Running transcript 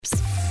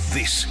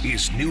This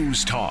is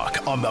News Talk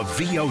on the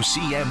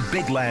VOCM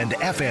Bigland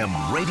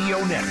FM radio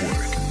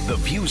network. The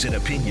views and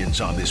opinions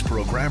on this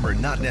program are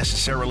not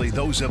necessarily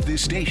those of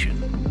this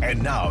station.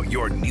 And now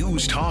your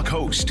News Talk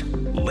host,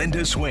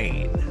 Linda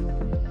Swain.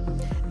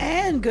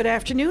 And good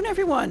afternoon,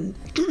 everyone.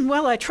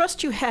 Well, I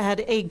trust you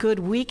had a good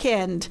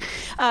weekend.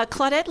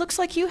 Claudette, looks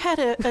like you had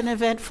an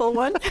eventful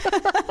one.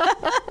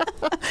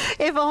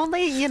 If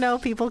only,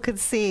 people could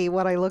see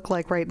what I look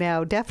like right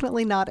now.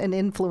 Definitely not an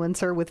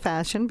influencer with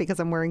fashion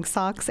because I'm wearing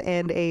socks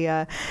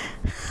and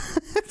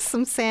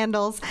some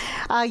sandals.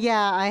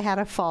 I had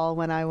a fall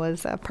when I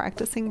was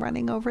practicing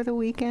running over the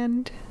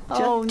weekend.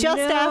 Just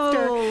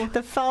after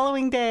the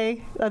following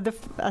day,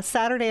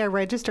 Saturday I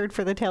registered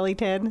for the Telly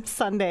 10.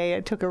 Sunday I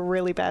took a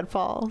really bad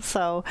fall.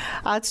 So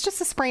it's just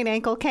a sprained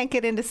ankle. Can't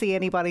get in to see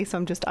anybody, so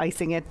I'm just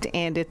icing it.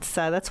 And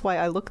that's why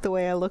I look the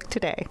way I look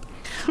today.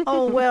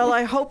 Oh, well,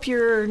 I hope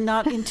you're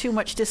not in too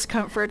much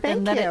discomfort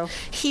and that it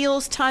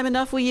heals time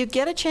enough. Will you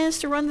get a chance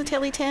to run the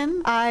Telly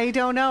 10? I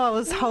don't know. I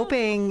was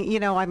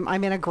hoping,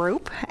 I'm in a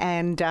group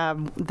and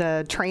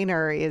the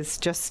trainer is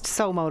just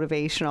so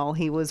motivational.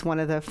 He was one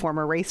of the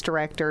former race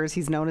directors.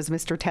 He's known as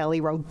Mr.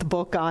 Telly, wrote the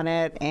book on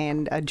it,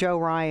 and Joe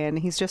Ryan.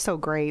 He's just so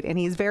great, and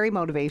he's very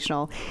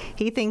motivational.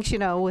 He thinks,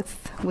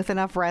 with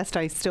enough rest,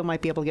 I still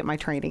might be able to get my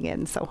training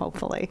in, so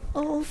hopefully.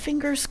 Oh,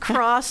 fingers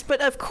crossed. But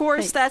of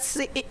course, that's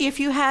if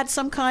you had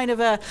some kind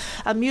of a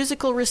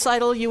musical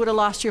recital, you would have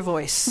lost your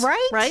voice.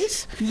 Right?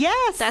 Right?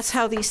 Yes. That's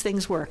how these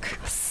things work.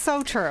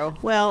 So true.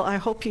 Well, I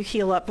hope you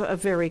heal up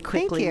very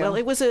quickly. Thank you. Well,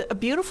 it was a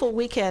beautiful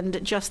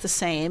weekend just the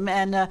same,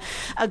 and a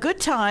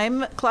good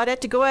time,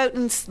 Claudette, to go out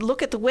and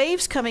look at the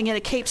waves coming in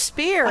at Cape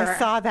Spear. I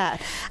saw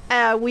that.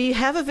 We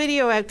have a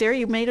video out there.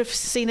 You may have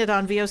seen it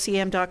on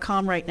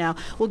VOCM.com right now.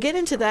 We'll get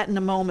into that in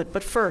a moment,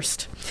 but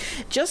first,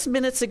 just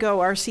minutes ago,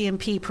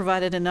 RCMP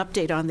provided an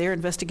update on their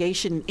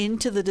investigation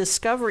into the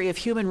discovery of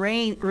human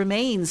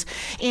remains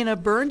in a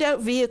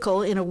burned-out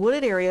vehicle in a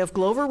wooded area of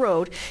Glover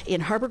Road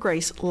in Harbour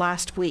Grace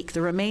last week.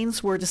 The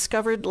remains were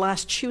discovered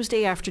last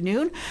Tuesday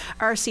afternoon.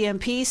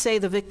 RCMP say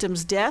the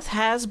victim's death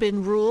has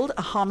been ruled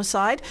a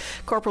homicide.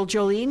 Corporal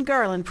Jolene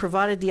Garland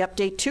provided the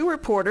update to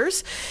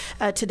reporters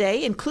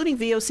today, including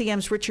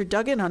VOCM's Richard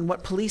Duggan, on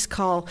what police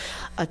call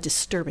a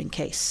disturbing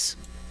case.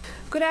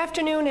 Good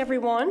afternoon,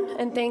 everyone,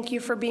 and thank you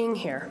for being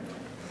here.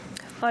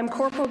 I'm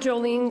Corporal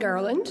Jolene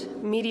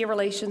Garland, Media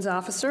Relations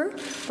Officer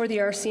for the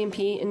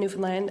RCMP in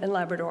Newfoundland and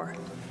Labrador.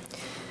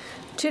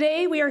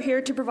 Today, we are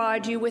here to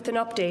provide you with an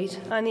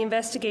update on the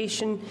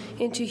investigation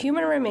into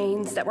human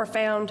remains that were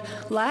found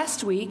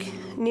last week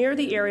near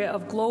the area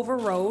of Glover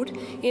Road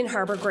in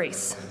Harbour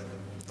Grace.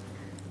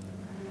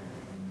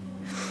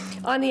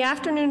 On the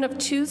afternoon of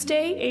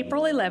Tuesday,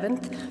 April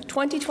 11th,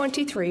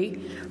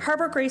 2023,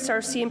 Harbour Grace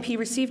RCMP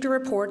received a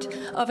report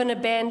of an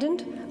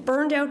abandoned,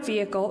 burned-out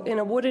vehicle in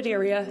a wooded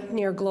area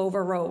near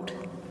Glover Road.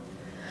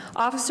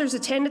 Officers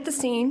attended the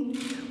scene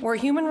where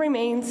human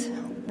remains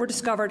were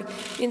discovered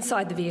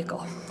inside the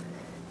vehicle.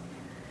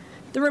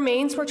 The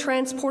remains were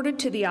transported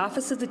to the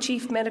Office of the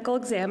Chief Medical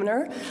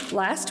Examiner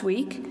last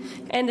week,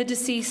 and the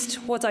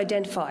deceased was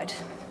identified.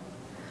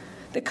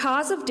 The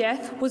cause of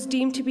death was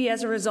deemed to be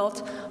as a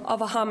result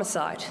of a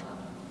homicide.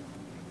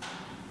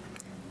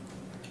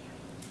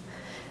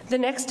 The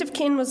next of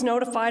kin was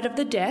notified of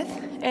the death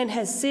and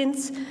has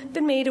since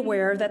been made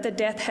aware that the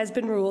death has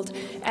been ruled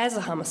as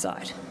a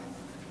homicide.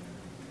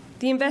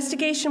 The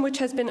investigation, which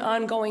has been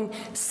ongoing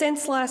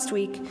since last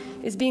week,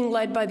 is being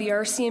led by the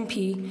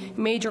RCMP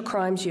Major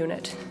Crimes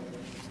Unit.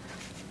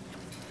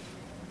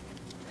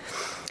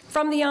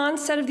 From the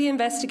onset of the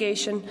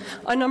investigation,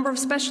 a number of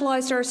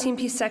specialized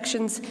RCMP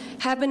sections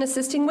have been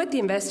assisting with the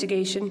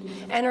investigation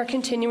and are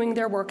continuing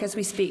their work as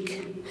we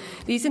speak.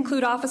 These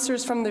include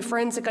officers from the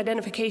Forensic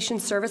Identification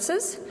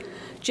Services,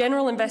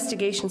 General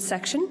Investigation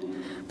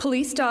Section,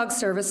 Police Dog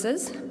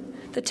Services,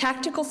 the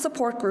Tactical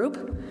Support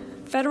Group,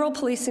 Federal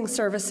Policing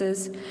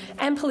Services,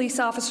 and police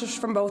officers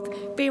from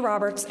both Bay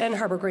Roberts and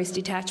Harbour Grace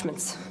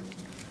detachments.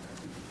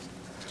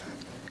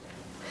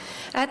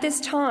 At this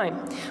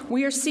time,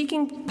 we are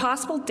seeking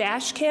possible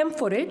dash cam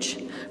footage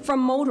from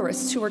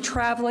motorists who are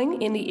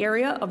traveling in the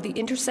area of the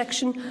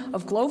intersection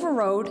of Glover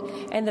Road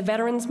and the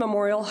Veterans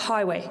Memorial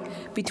Highway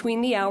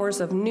between the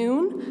hours of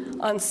noon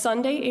on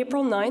Sunday,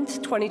 April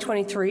 9th,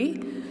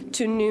 2023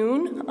 to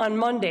noon on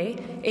Monday,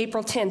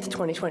 April 10th,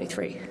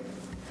 2023.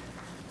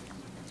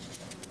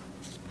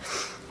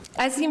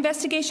 As the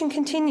investigation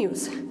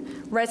continues,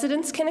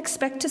 residents can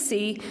expect to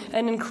see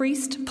an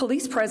increased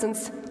police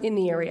presence in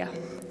the area.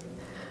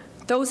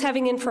 Those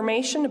having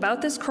information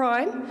about this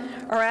crime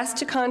are asked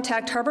to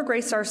contact Harbour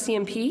Grace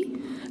RCMP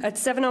at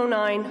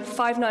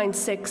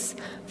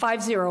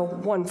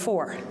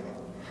 709-596-5014.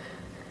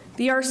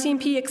 The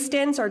RCMP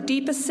extends our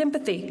deepest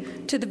sympathy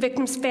to the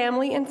victim's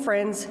family and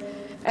friends,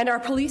 and our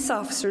police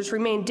officers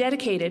remain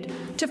dedicated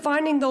to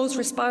finding those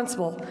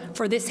responsible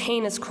for this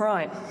heinous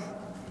crime.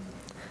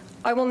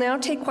 I will now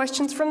take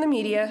questions from the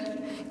media,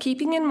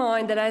 keeping in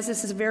mind that as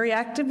this is a very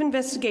active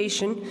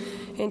investigation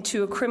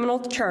into a criminal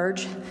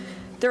charge,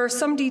 there are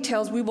some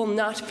details we will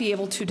not be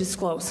able to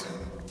disclose.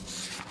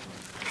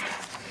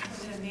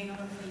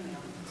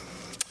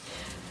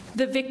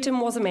 The victim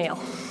was a male.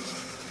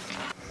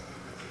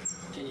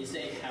 Can you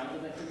say how the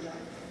victim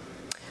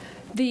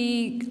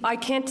died? I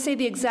can't say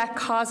the exact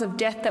cause of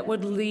death that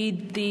would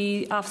lead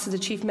the Office of the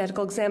Chief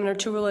Medical Examiner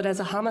to rule it as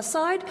a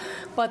homicide,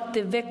 but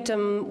the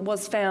victim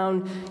was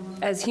found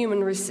as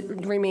human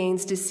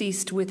remains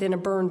deceased within a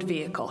burned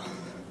vehicle.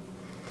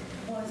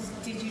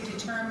 Did you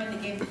determine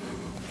if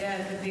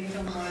the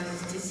victim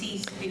was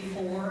deceased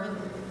before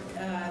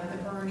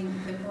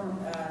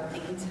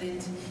the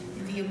incident,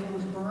 the vehicle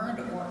was burned,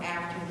 or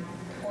after,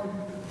 or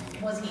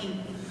was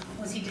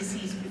he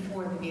deceased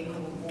before the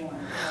vehicle was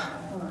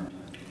burned?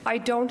 I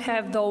don't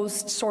have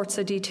those sorts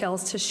of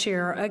details to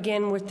share.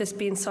 Again, with this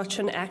being such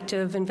an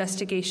active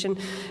investigation,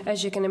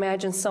 as you can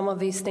imagine, some of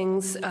these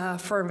things,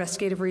 for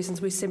investigative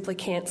reasons, we simply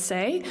can't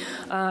say.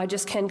 I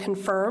just can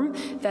confirm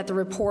that the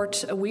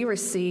report we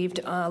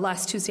received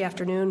last Tuesday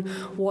afternoon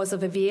was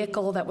of a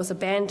vehicle that was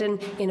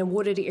abandoned in a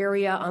wooded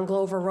area on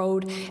Glover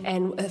Road,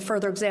 and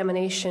further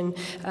examination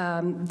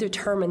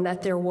determined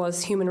that there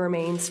was human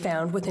remains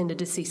found within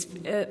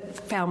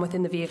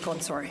the vehicle.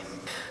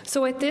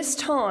 So at this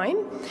time,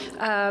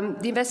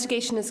 the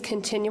investigation is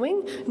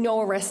continuing.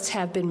 No arrests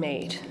have been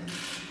made.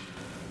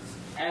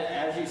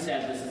 As you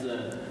said, this is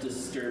a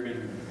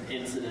disturbing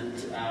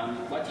incident.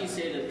 What do you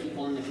say to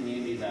people in the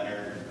community that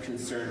are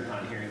concerned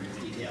upon hearing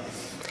these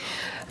details?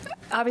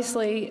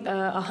 Obviously,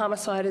 a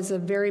homicide is a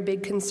very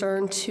big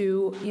concern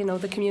to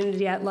the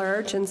community at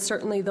large, and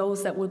certainly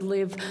those that would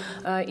live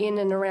in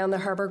and around the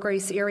Harbour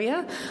Grace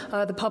area.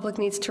 The public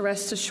needs to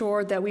rest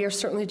assured that we are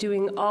certainly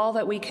doing all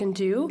that we can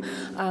do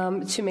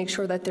to make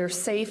sure that they're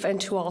safe and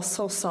to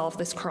also solve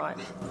this crime.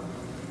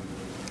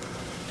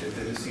 Did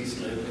the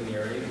deceased live in the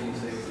area? Can you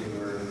say if they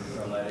were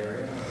from that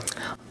area?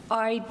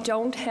 I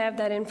don't have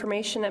that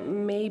information. That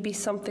may be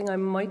something I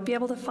might be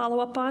able to follow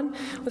up on.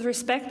 With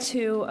respect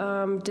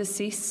to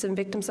deceased and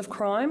victims of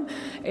crime,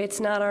 it's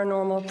not our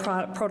normal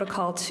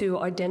protocol to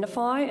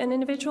identify an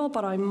individual,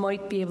 but I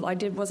might be able.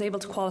 Was able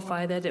to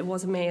qualify that it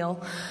was a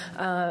male,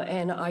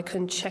 and I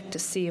can check to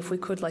see if we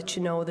could let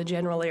you know the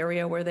general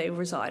area where they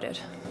resided.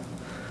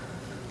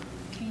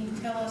 Can you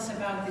tell us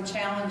about the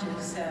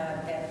challenges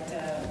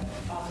that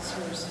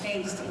officers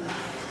faced in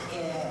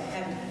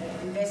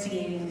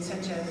investigating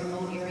such a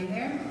remote area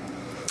there?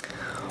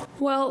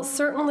 Well,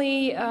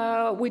 certainly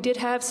we did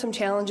have some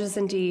challenges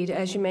indeed.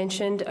 As you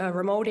mentioned, a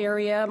remote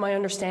area, my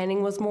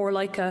understanding was more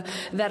like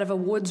that of a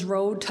woods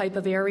road type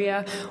of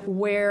area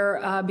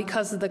where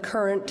because of the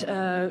current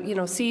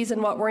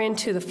season, what we're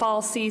into, the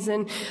fall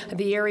season,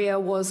 the area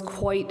was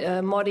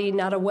quite muddy,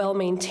 not a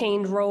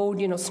well-maintained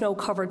road,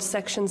 snow-covered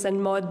sections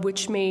and mud,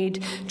 which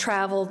made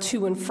travel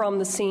to and from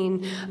the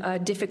scene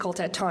difficult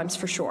at times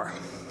for sure.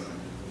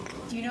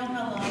 Do you know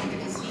how long the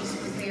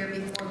deceased was there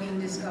before being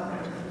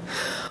discovered?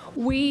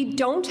 We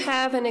don't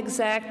have an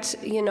exact,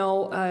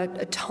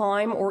 a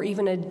time or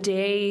even a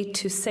day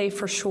to say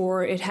for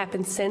sure it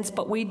happened since,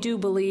 but we do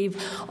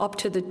believe up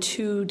to the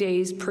 2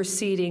 days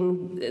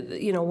preceding,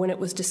 when it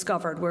was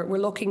discovered. We're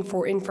looking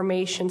for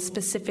information,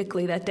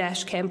 specifically that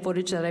dash cam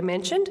footage that I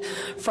mentioned,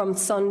 from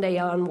Sunday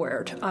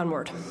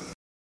onward.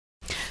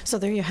 So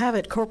there you have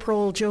it.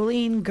 Corporal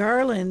Jolene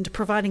Garland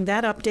providing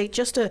that update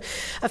just a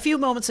few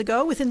moments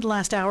ago, within the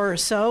last hour or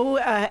so,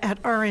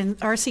 at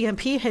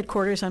RCMP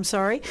headquarters,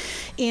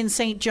 in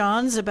St.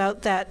 John's,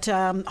 about that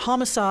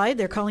homicide.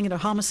 They're calling it a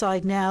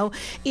homicide now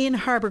in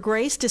Harbour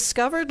Grace,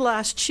 discovered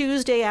last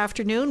Tuesday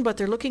afternoon, but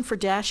they're looking for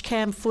dash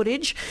cam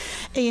footage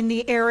in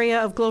the area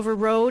of Glover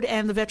Road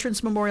and the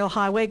Veterans Memorial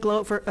Highway.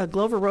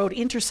 Glover Road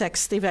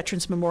intersects the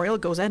Veterans Memorial.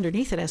 It goes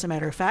underneath it, as a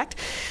matter of fact,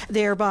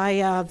 there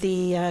by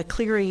the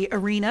Cleary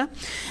Arena,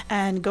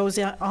 and goes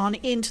on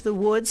into the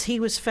woods.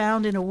 He was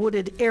found in a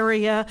wooded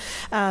area.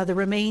 The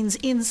remains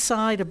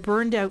inside a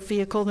burned out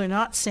vehicle. They're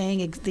not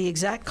saying the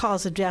exact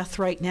cause of death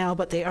right now,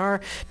 but they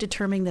are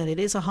determining that it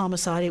is a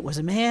homicide. It was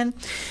a man,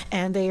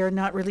 and they are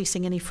not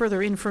releasing any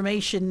further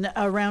information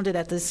around it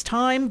at this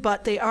time,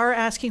 but they are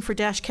asking for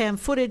dash cam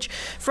footage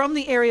from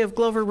the area of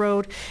Glover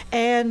Road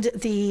and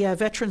the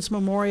Veterans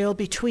Memorial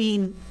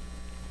between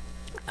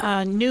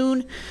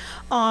noon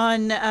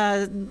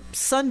on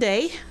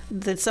Sunday,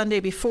 the Sunday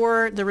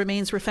before the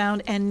remains were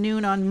found, and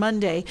noon on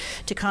Monday,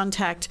 to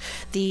contact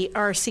the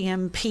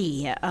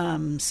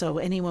RCMP. So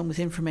anyone with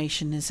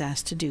information is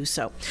asked to do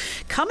so.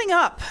 Coming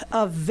up,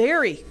 a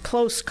very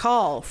close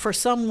call for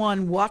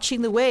someone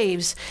watching the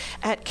waves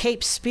at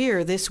Cape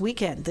Spear this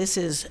weekend. This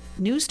is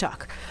News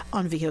Talk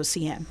on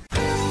VOCM.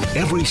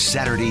 Every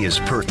Saturday is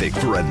perfect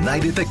for a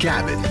night at the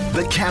cabin.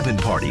 The Cabin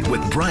Party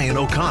with Brian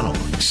O'Connell.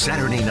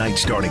 Saturday night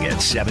starting at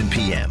 7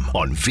 p.m.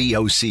 on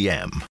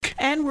VOCM.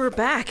 And we're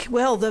back.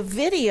 Well, the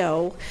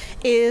video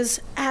is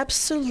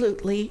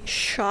absolutely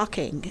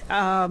shocking.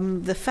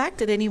 The fact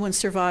that anyone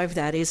survived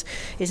that is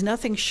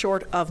nothing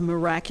short of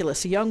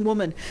miraculous. A young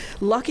woman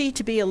lucky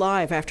to be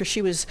alive after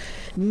she was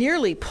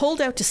nearly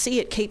pulled out to sea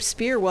at Cape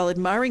Spear while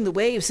admiring the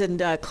waves. And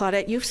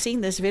Claudette, you've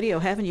seen this video,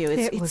 haven't you?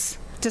 It was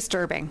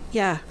Disturbing.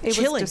 Yeah, it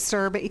chilling. was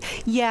disturbing.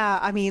 Yeah,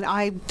 I mean,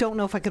 I don't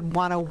know if I could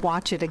want to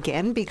watch it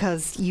again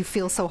because you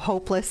feel so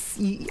hopeless.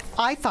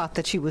 I thought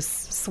that she was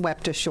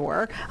swept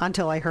ashore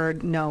until I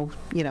heard, no,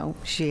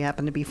 she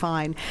happened to be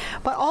fine.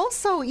 But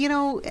also,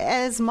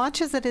 as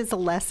much as it is a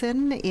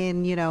lesson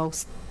in,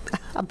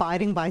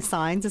 abiding by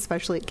signs,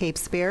 especially at Cape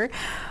Spear,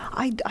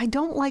 I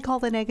don't like all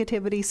the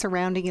negativity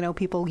surrounding,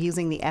 people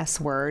using the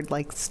S word,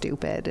 like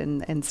stupid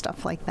and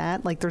stuff like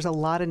that. Like, there's a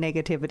lot of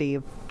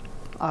negativity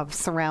of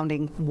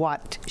surrounding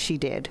what she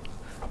did.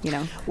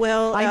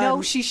 Well, I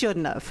know she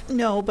shouldn't have.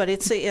 No, but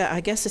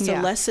I guess it's a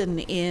lesson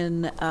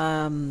in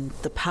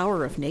the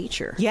power of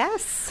nature.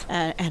 Yes,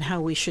 and how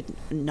we should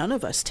none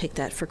of us take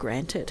that for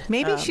granted.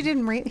 Maybe she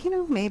didn't.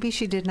 Maybe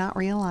she did not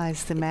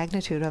realize the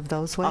magnitude of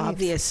those waves.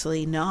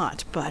 Obviously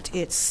not, but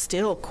it's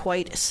still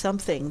quite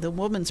something. The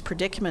woman's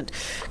predicament,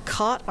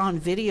 caught on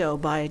video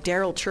by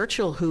Daryl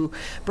Churchill, who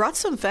brought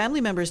some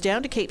family members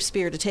down to Cape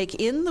Spear to take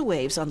in the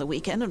waves on the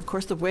weekend. And of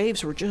course, the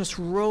waves were just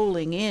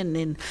rolling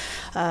in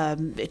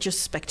just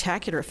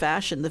spectacular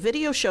fashion. The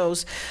video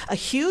shows a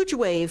huge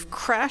wave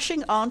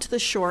crashing onto the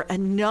shore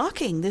and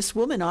knocking this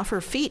woman off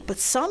her feet, but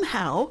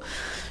somehow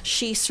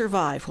she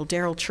survived. Well,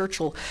 Daryl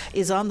Churchill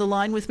is on the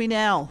line with me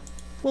now.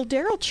 Well,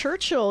 Daryl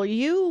Churchill,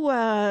 you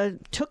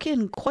took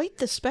in quite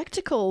the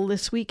spectacle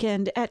this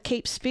weekend at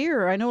Cape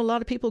Spear. I know a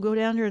lot of people go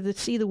down here to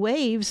see the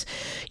waves.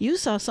 You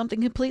saw something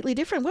completely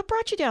different. What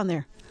brought you down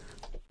there?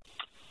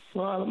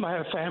 Well, I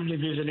have family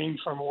visiting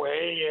from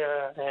away,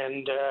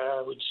 and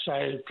we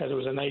decided, because it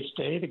was a nice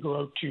day, to go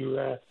out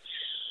to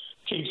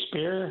Cape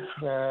Spear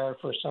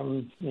for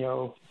some,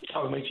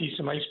 probably might see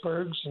some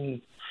icebergs,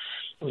 and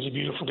it was a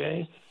beautiful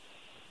day.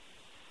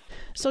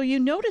 So you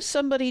noticed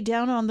somebody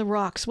down on the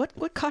rocks.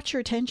 What caught your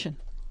attention?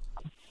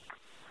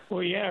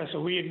 Well, yeah, so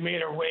we had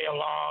made our way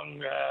along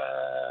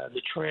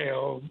the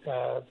trail,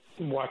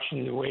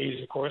 watching the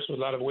waves, of course, with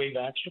a lot of wave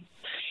action.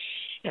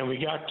 And we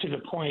got to the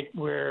point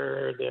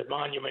where the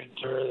monument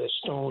or the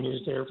stone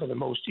is there for the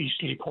most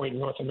easterly point in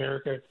North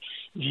America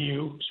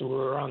view. So we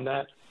were on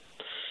that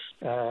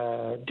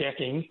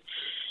decking.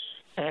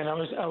 And I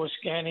was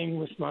scanning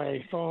with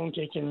my phone,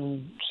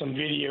 taking some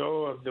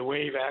video of the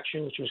wave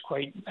action, which was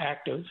quite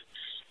active.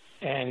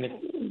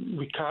 And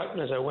we caught,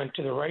 as I went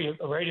to the right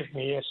of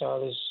me, I saw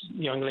this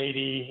young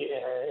lady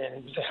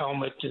in the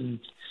helmet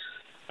and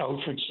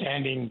outfit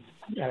standing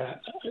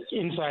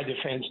inside the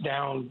fence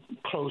down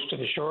close to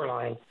the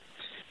shoreline.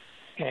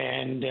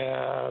 And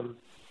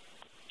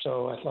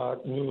so I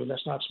thought,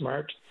 that's not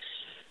smart.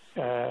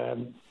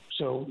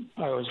 So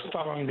I was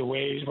following the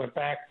waves, went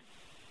back,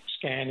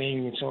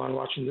 scanning and so on,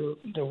 watching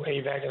the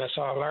wave act, and I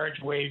saw a large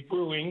wave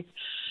brewing.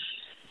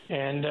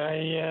 And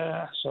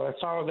so I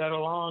followed that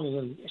along and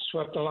then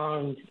swept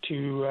along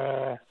to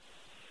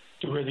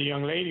where the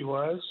young lady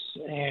was,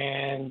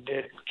 and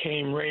it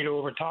came right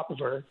over top of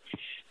her,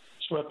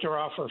 swept her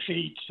off her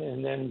feet,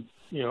 and then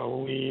it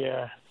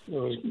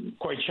was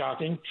quite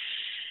shocking.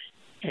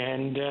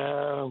 And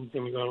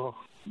then we go,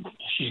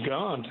 she's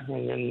gone.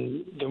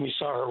 And then we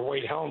saw her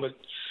white helmet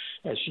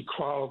as she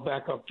crawled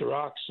back up the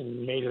rocks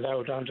and made it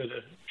out onto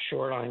the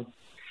shoreline.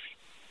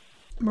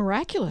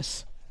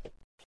 Miraculous.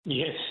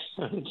 Yes,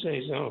 I would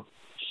say so.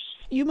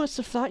 You must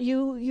have thought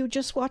you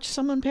just watched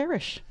someone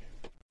perish.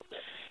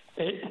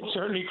 It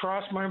certainly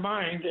crossed my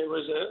mind.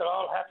 It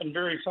all happened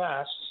very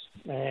fast,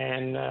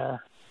 and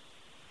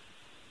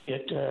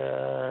it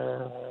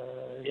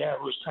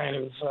was kind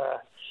of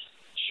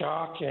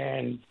shock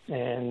and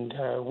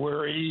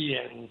worry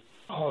and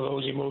all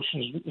those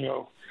emotions,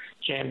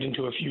 jammed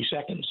into a few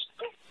seconds.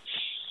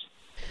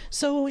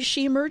 So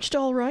she emerged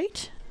all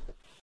right?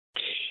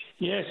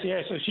 Yes.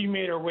 So she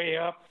made her way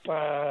up,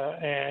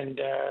 and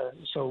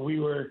so we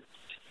were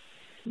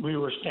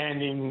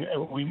standing.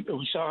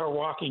 We saw her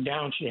walking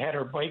down. She had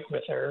her bike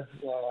with her.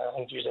 I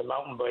think she was a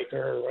mountain biker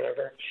or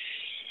whatever.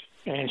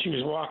 And she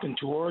was walking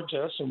towards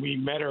us, and we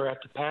met her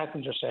at the path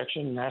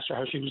intersection and asked her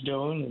how she was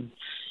doing. And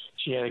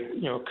she had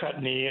a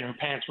cut knee, and her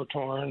pants were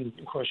torn.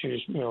 Of course, she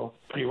was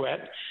pretty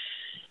wet,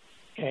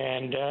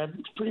 and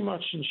pretty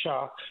much in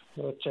shock.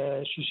 But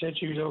she said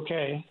she was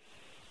okay.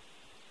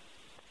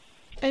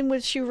 And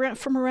was she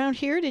from around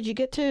here? Did you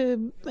get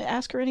to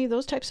ask her any of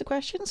those types of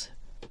questions?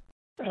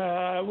 We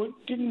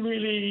didn't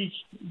really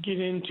get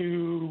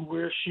into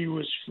where she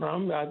was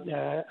from.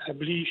 I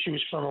believe she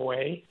was from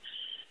away.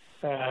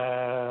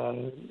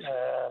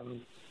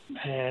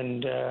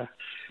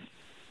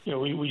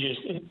 We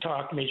just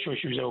talked, made sure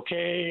she was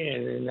okay,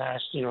 and then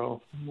asked,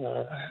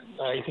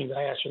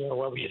 I asked her,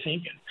 what were you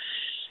thinking?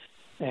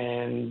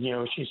 And,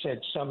 she said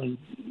something,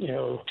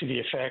 to the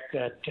effect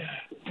that,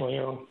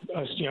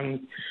 us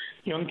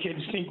young kids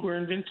think we're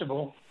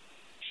invincible.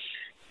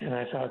 And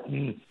I thought,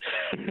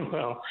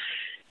 well,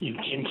 you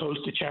came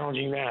close to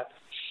challenging that.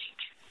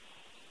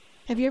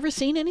 Have you ever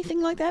seen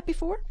anything like that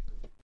before?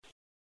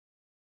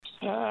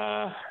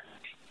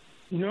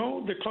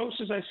 No, the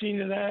closest I've seen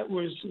to that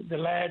was the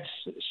lads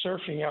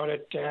surfing out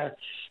at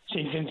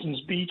St.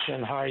 Vincent's Beach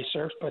on high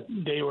surf, but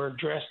they were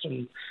dressed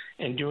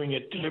and doing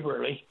it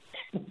deliberately.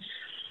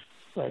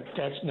 But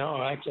that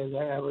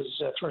was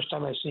the first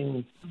time I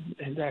seen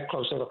that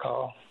close of a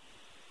call.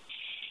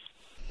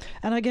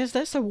 And I guess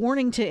that's a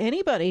warning to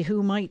anybody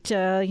who might,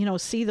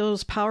 see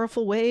those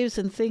powerful waves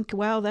and think,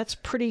 wow, that's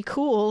pretty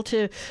cool,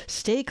 to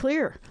stay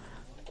clear.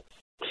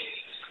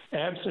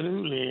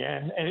 Absolutely,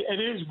 and it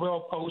is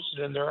well posted,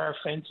 and there are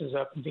fences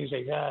up and things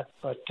like that.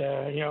 But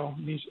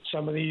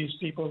some of these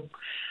people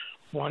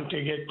want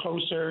to get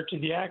closer to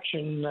the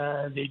action.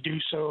 They do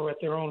so at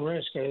their own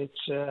risk.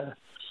 It's a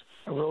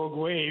rogue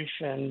wave,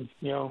 and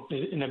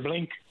in a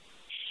blink,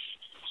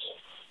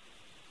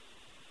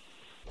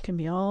 can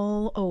be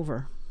all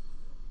over.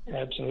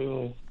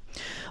 Absolutely.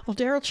 Well,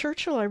 Daryl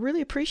Churchill, I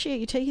really appreciate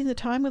you taking the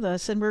time with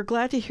us, and we're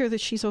glad to hear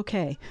that she's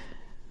okay.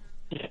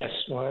 Yes,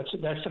 well,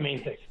 that's the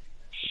main thing.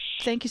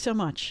 Thank you so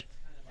much.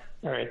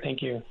 All right,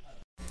 thank you.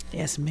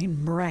 Yes,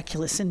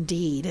 miraculous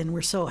indeed, and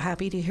we're so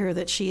happy to hear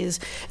that she is,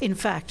 in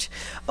fact,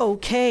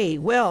 okay.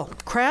 Well,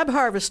 crab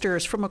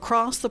harvesters from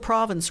across the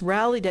province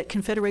rallied at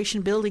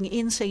Confederation Building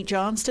in St.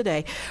 John's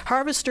today.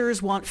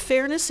 Harvesters want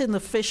fairness in the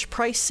fish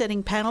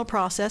price-setting panel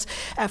process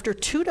after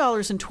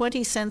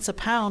 $2.20 a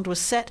pound was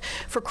set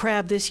for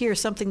crab this year,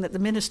 something that the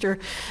Minister,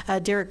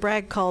 Derek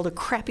Bragg, called a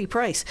crappy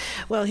price.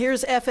 Well,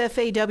 here's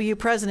FFAW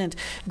President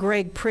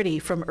Greg Priddy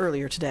from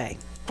earlier today.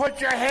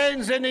 Put your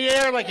hands in the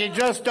air like you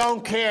just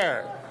don't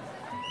care.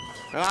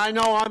 And I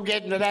know I'm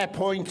getting to that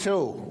point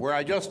too, where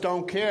I just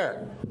don't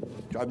care.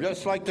 I'm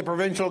just like the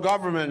provincial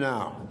government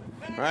now,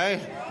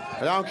 right?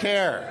 I don't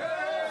care.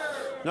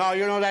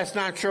 No, that's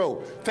not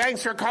true.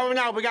 Thanks for coming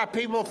out. We got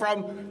people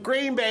from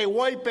Green Bay,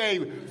 White Bay,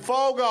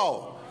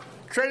 Fogo,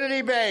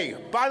 Trinity Bay,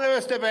 Bonavista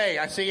Vista Bay.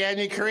 I see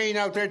Andy Kareen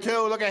out there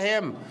too. Look at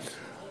him.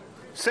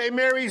 St.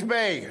 Mary's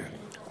Bay,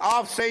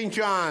 off St.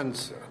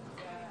 John's.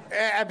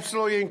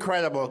 Absolutely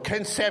incredible.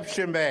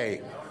 Conception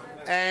Bay.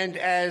 And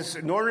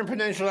as Northern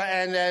Peninsula,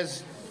 and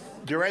as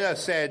Doretta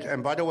said,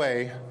 and by the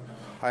way,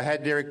 I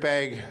had Derek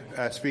Bragg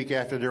speak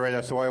after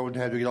Doretta, so I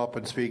wouldn't have to get up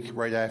and speak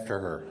right after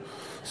her.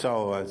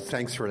 So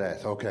thanks for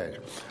that. Okay.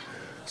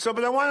 So,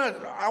 but I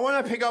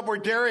want to pick up where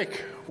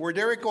Derek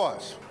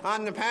was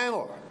on the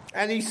panel,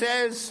 and he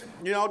says,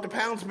 the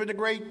panel's been a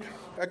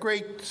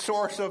great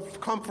source of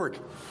comfort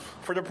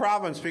for the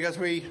province because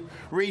we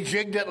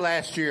rejigged it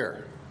last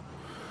year.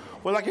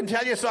 Well, I can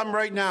tell you something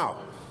right now.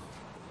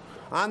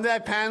 On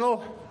that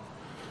panel,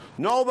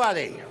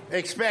 nobody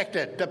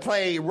expected to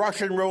play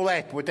Russian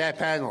roulette with that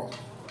panel.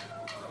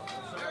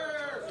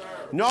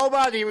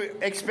 Nobody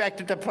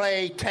expected to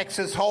play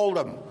Texas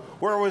Hold'em,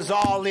 where it was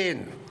all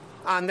in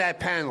on that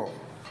panel.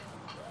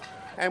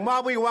 And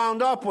what we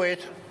wound up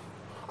with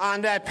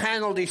on that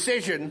panel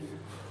decision,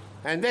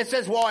 and this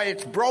is why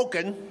it's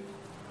broken,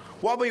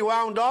 what we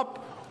wound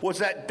up was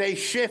that they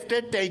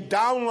shifted, they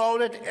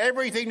downloaded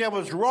everything that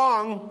was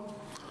wrong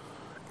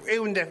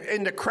in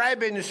the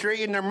crab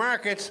industry, in the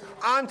markets,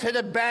 onto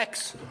the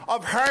backs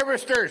of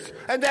harvesters.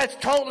 And that's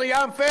totally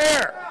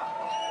unfair.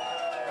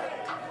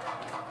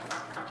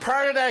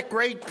 Part of that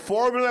great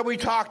formula we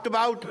talked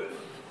about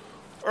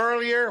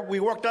earlier, we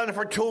worked on it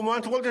for 2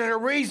 months. Well, there's a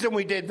reason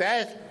we did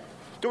that.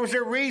 There was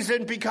a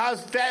reason,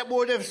 because that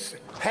would have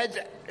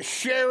had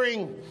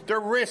sharing the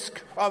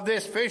risk of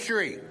this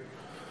fishery.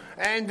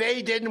 And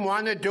they didn't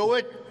want to do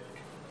it.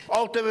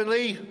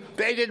 Ultimately,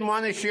 they didn't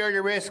want to share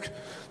the risk.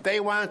 They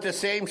wanted the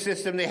same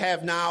system they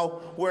have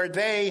now, where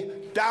they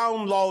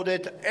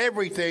downloaded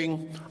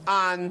everything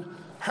on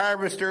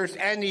harvesters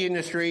and the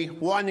industry,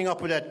 winding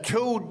up with a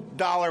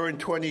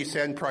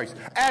 $2.20 price.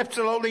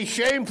 Absolutely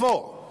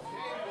shameful.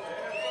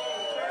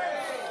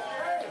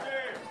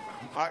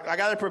 I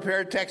got a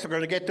prepared text. I'm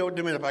going to get to it in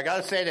a minute, but I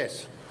got to say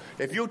this.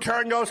 If you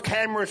turn those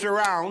cameras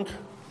around,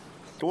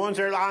 the ones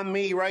that are on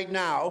me right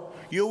now,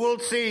 you will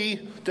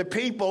see the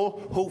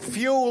people who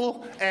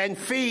fuel and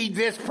feed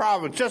this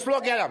province. Just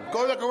look at them.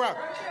 Go look around.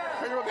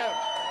 Look at them.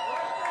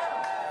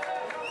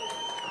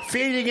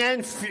 Feeding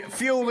and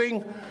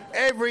fueling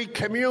every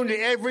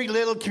community, every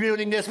little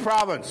community in this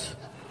province.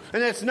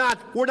 And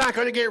we're not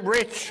going to get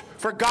rich,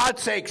 for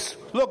God's sakes.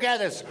 Look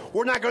at us.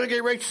 We're not going to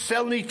get rich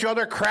selling each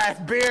other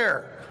craft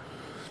beer.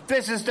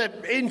 This is the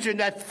engine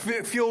that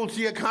fuels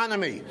the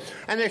economy.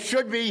 And it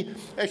should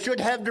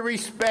have the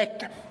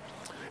respect.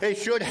 It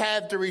should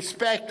have the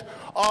respect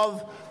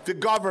of the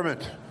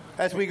government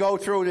as we go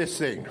through this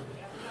thing.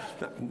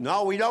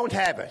 No, we don't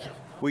have it.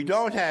 We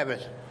don't have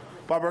it,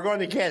 but we're going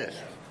to get it.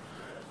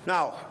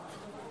 Now,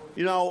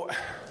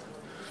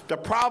 the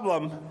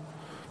problem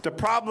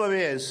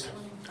is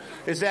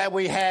that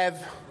we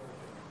have,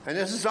 and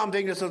this is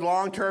a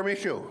long-term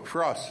issue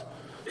for us.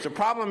 The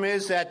problem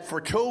is that for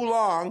too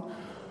long,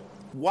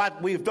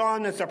 what we've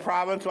done as a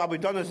province, what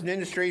we've done as an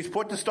industry, is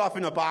put the stuff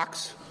in a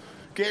box,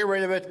 get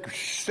rid of it,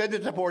 send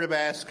it to Port of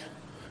Ask,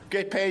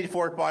 get paid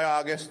for it by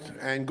August,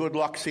 and good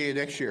luck, see you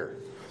next year.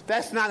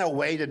 That's not a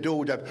way to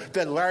do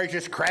the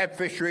largest crab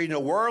fishery in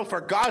the world.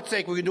 For God's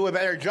sake, we can do a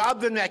better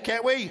job than that,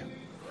 can't we?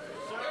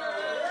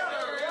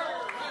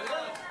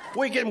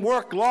 We can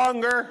work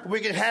longer. We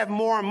can have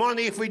more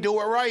money if we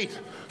do it right.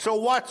 So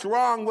what's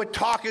wrong with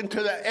talking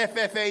to the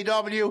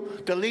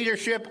FFAW, the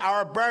leadership,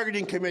 our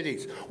bargaining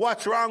committees?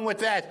 What's wrong with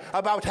that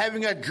about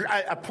having a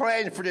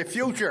plan for the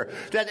future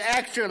that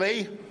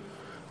actually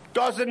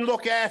doesn't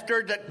look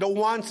after the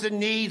wants and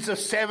needs of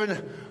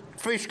 7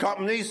 fish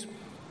companies,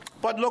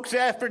 but looks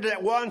after the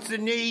wants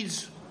and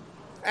needs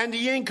and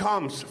the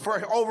incomes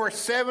for over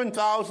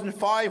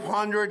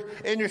 7,500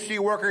 industry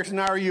workers in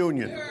our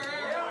union?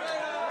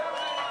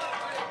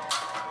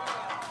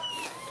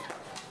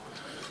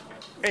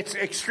 It's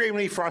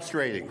extremely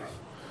frustrating.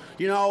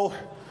 You know,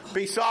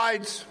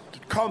 besides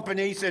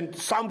companies and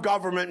some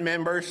government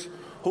members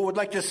who would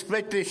like to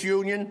split this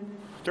union,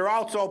 there are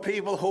also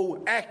people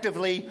who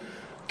actively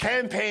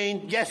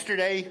campaigned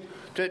yesterday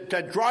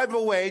to drive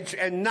a wedge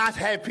and not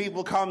have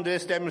people come to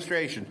this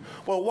demonstration.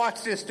 Well,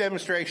 what's this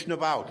demonstration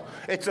about?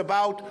 It's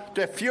about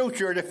the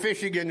future of the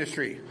fishing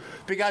industry.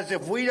 Because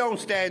if we don't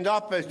stand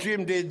up, as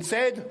Jim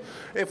said,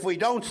 if we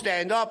don't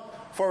stand up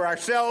for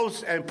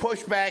ourselves and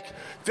push back,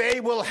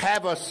 they will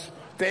have us,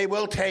 they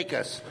will take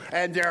us,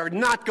 and they're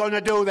not going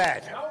to do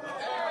that.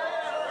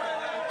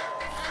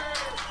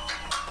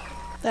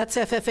 That's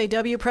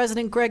FFAW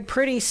President Greg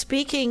Priddy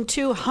speaking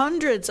to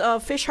hundreds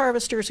of fish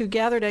harvesters who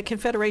gathered at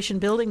Confederation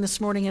Building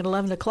this morning at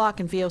 11 o'clock,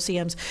 and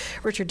VOCM's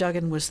Richard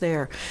Duggan was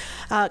there.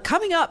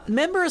 Coming up,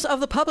 members of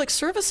the Public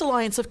Service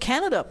Alliance of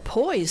Canada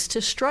poised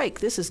to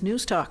strike. This is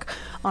News Talk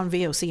on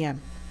VOCM.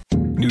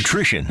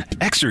 Nutrition,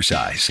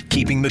 exercise,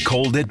 keeping the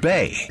cold at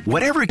bay.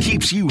 Whatever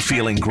keeps you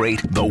feeling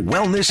great, the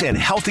Wellness and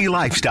Healthy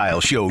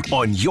Lifestyle Show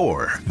on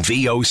your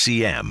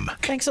VOCM.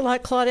 Thanks a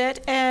lot, Claudette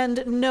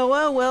and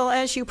Noah. Well,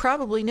 as you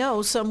probably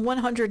know, some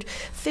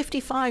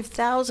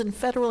 155,000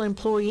 federal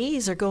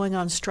employees are going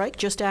on strike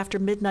just after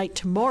midnight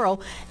tomorrow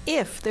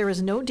if there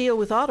is no deal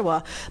with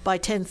Ottawa by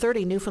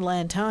 10:30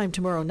 Newfoundland time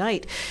tomorrow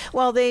night.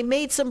 While they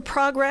made some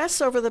progress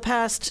over the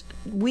past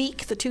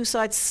week, the two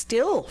sides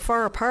still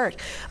far apart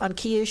on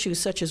key issues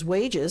such as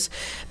wages.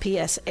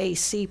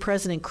 PSAC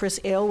President Chris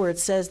Aylward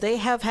says they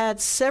have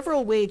had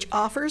several wage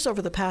offers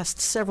over the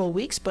past several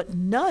weeks, but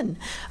none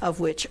of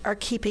which are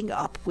keeping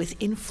up with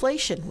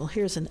inflation. Well,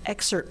 here's an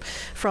excerpt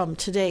from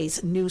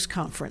today's news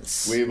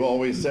conference. We've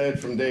always said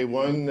from day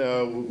one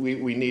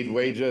we need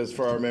wages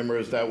for our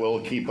members that will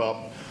keep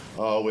up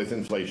with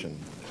inflation.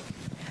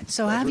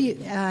 So have you,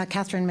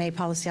 Catherine May,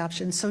 Policy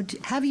Options, so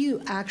have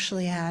you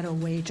actually had a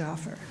wage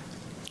offer?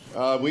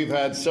 We've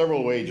had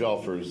several wage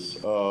offers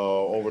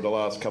over the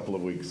last couple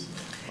of weeks.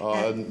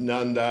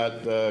 None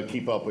that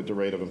keep up with the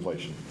rate of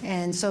inflation.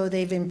 And so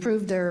they've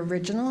improved their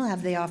original.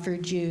 Have they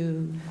offered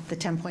you the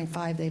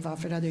 10.5 they've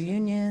offered other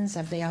unions?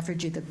 Have they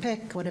offered you the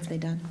PIC? What have they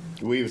done?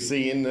 We've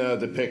seen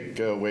the PIC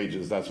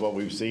wages. That's what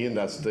we've seen.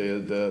 That's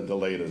the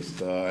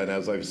latest. And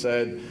as I've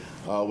said,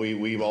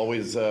 we've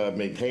always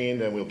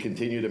maintained and will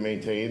continue to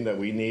maintain that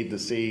we need to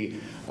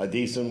see a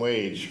decent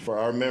wage for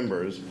our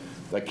members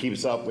that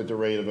keeps up with the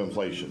rate of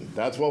inflation.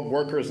 That's what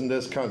workers in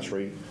this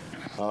country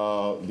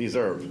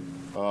deserve.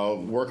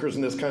 Workers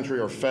in this country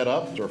are fed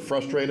up, they're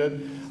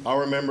frustrated.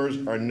 Our members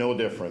are no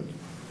different.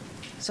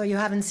 So you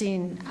haven't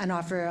seen an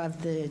offer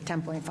of the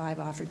 10.5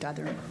 offered to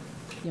other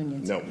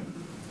unions? No.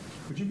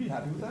 Would you be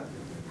happy with that?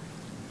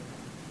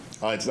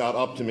 It's not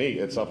up to me.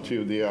 It's up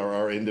to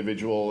our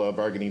individual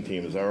bargaining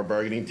teams. Our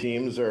bargaining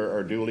teams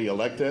are duly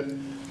elected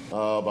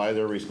by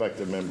their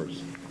respective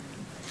members.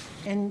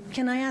 And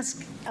can I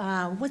ask,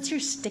 what's your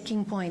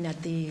sticking point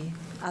at the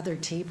other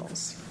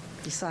tables?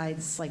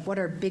 Besides, like, what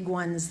are big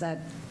ones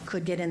that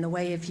could get in the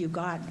way if you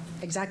got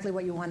exactly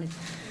what you wanted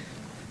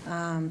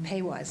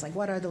pay-wise? Like,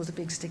 what are those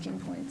big sticking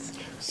points?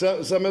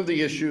 So, some of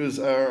the issues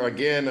are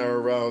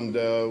around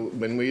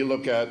when we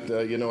look at,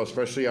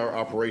 especially our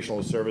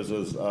operational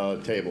services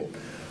table.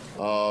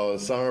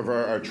 Some of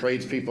our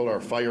tradespeople,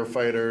 our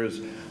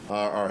firefighters,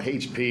 our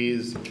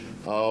HPs,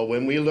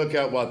 when we look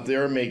at what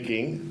they're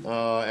making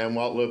and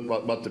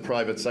what the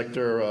private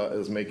sector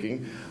is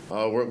making,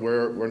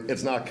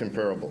 it's not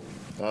comparable.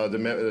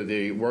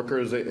 The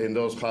workers in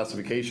those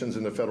classifications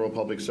in the federal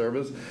public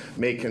service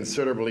make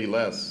considerably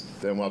less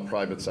than what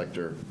private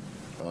sector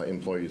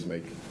employees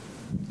make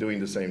doing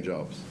the same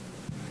jobs.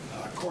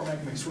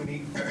 Cormac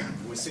McSweeney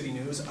with City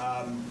News.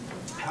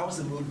 How has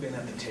the mood been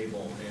at the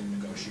table in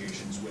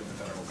negotiations with the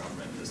federal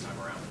government this time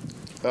around?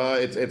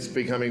 It's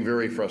becoming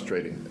very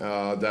frustrating.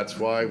 That's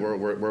why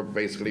we're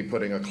basically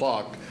putting a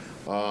clock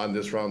on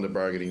this round of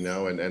bargaining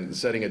now and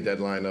setting a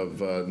deadline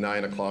of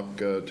 9 o'clock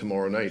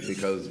tomorrow night,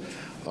 because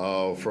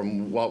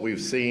from what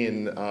we've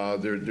seen,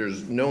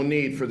 there's no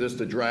need for this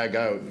to drag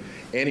out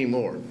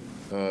anymore,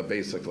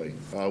 basically.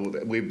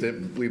 We've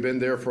been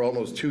there for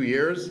almost 2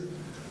 years.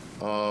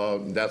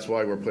 That's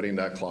why we're putting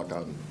that clock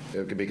on,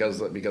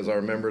 because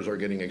our members are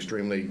getting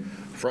extremely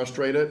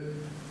frustrated,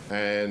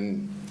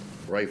 and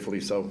rightfully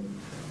so.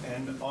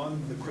 And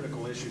on the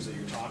critical issues that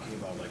you're talking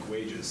about, like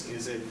wages,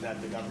 is it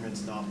that the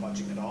government's not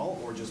budging at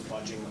all, or just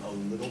budging a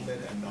little bit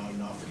and not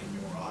enough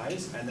in your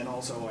eyes? And then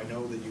also, I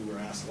know that you were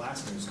asked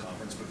last news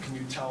conference, but can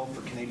you tell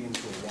for Canadians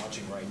who are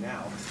watching right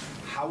now,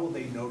 how will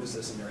they notice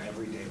this in their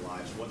everyday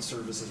lives? What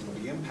services will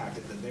be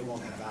impacted that they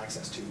won't have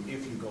access to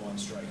if you go on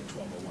strike at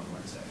 12:01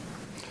 Wednesday?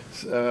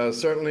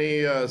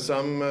 Certainly,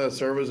 some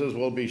services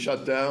will be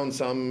shut down.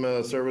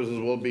 Some services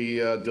will be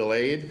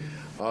delayed.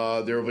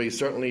 There will be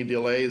certainly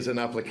delays in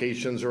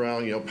applications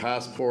around,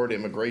 passport,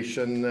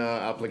 immigration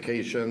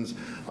applications,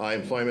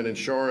 employment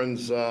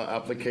insurance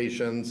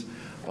applications.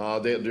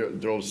 There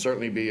will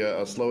certainly be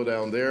a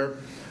slowdown there.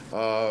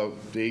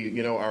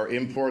 Our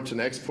imports and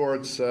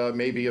exports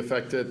may be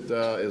affected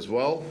as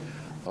well.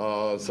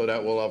 So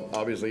that will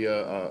obviously,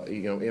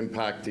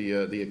 impact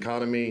the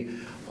economy.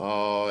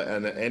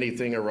 And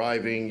anything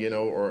arriving,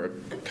 or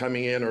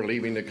coming in or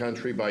leaving the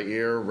country by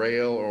air,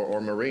 rail, or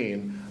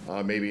marine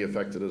may be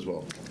affected as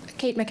well.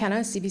 Kate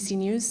McKenna, CBC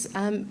News.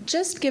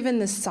 Just given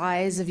the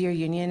size of your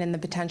union and the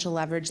potential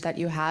leverage that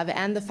you have,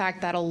 and the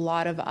fact that a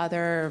lot of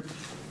other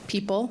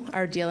people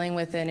are dealing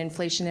with an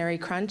inflationary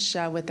crunch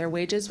with their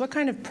wages, what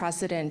kind of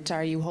precedent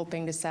are you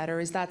hoping to set, or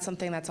is that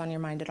something that's on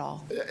your mind at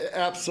all?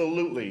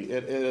 Absolutely,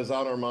 it is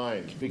on our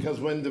mind, because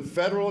when the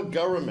federal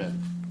government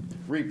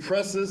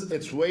represses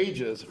its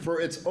wages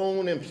for its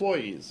own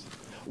employees,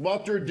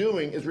 what they're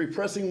doing is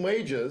repressing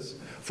wages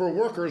for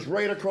workers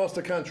right across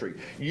the country.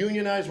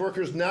 Unionized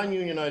workers,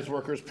 non-unionized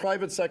workers,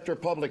 private sector,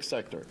 public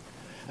sector.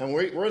 And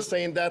we're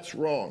saying that's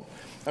wrong.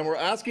 And we're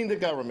asking the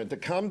government to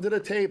come to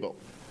the table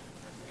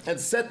and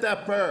set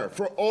that bar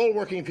for all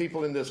working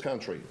people in this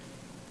country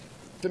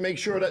to make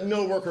sure that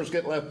no workers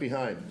get left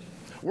behind.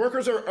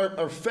 Workers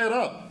are fed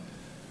up.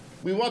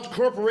 We watch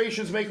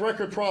corporations make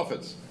record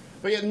profits,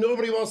 but yet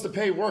nobody wants to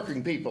pay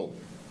working people.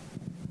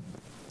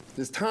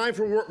 It's time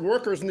for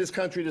workers in this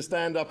country to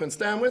stand up and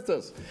stand with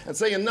us and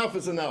say enough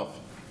is enough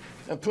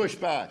and push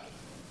back.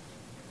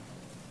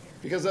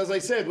 Because as I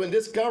said, when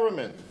this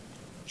government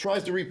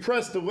tries to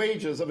repress the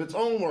wages of its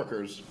own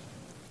workers,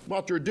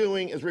 what they're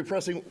doing is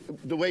repressing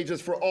the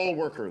wages for all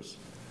workers.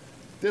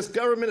 This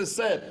government has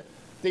said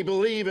they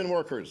believe in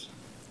workers.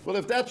 Well,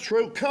 if that's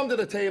true, come to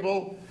the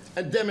table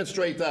and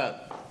demonstrate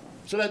that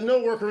so that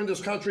no worker in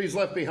this country is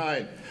left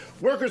behind.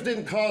 Workers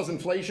didn't cause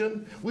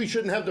inflation. We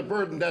shouldn't have to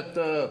burden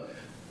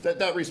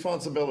that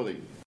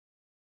responsibility.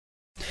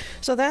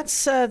 So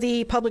that's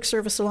the Public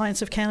Service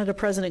Alliance of Canada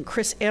President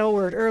Chris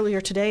Aylward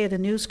earlier today at a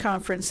news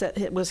conference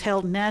that was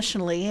held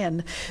nationally,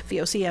 and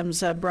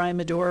VOCM's Brian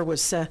Medor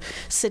was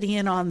sitting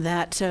in on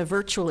that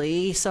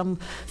virtually. Some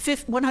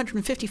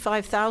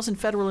 155,000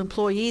 federal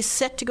employees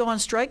set to go on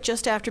strike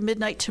just after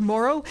midnight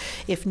tomorrow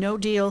if no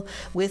deal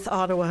with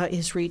Ottawa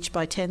is reached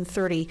by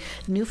 10:30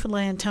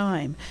 Newfoundland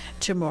time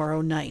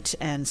tomorrow night,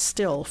 and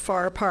still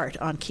far apart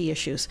on key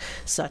issues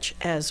such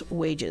as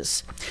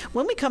wages.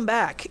 When we come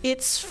back,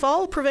 it's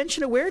Fall Prevention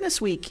Awareness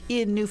Week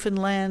in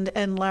Newfoundland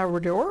and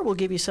Labrador. We'll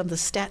give you some of the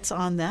stats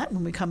on that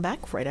when we come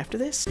back right after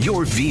this.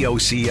 Your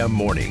VOCM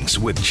mornings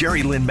with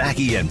Jerry Lynn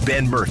Mackey and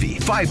Ben Murphy,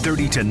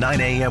 5:30 to 9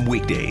 a.m.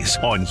 weekdays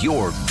on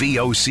your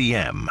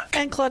VOCM.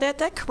 And Claudette,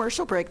 that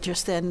commercial break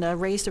just then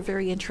raised a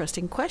very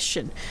interesting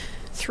question.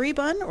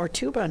 3-bun or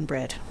 2-bun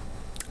bread?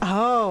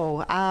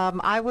 Oh,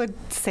 I would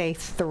say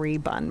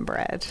 3-bun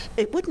bread.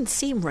 It wouldn't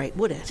seem right,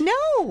 would it?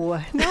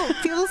 No, it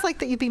feels like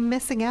that you'd be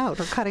missing out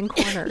or cutting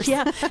corners.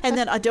 Yeah, and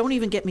then don't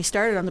even get me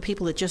started on the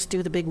people that just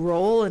do the big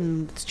roll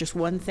and it's just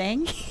one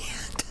thing.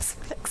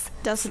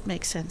 Doesn't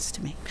make sense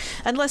to me.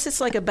 Unless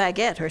it's like a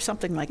baguette or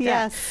something like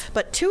that.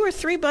 But 2 or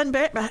 3-bun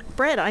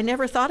bread, I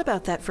never thought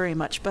about that very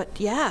much. But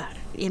yeah,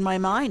 in my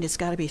mind, it's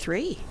got to be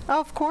 3.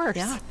 Oh, of course.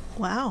 Yeah.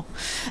 Wow.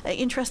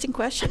 Interesting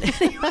question.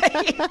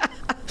 Anyway.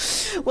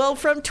 Well,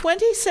 from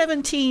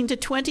 2017 to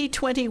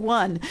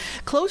 2021,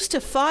 close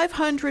to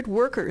 500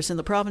 workers in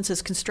the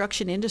province's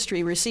construction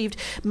industry received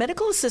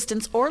medical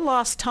assistance or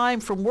lost time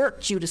from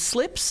work due to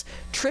slips,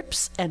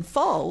 trips, and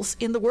falls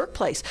in the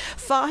workplace.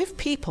 5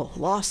 people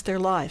lost their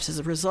lives as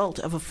a result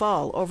of a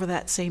fall over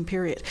that same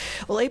period.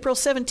 Well, April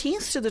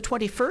 17th to the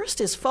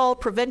 21st is Fall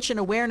Prevention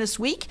Awareness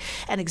Week,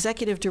 and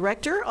Executive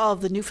Director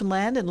of the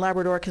Newfoundland and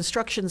Labrador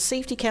Construction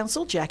Safety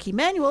Council, Jackie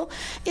Manuel,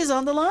 is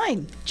on the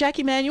line.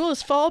 Jackie Manuel,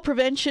 is Fall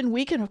Prevention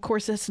Week, and of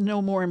course that's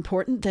no more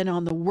important than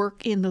on the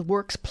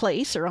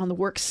workplace or on the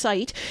work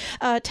site.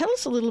 Tell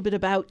us a little bit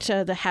about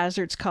the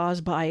hazards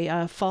caused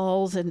by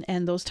falls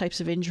and those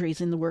types of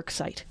injuries in the work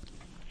site.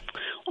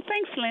 Well,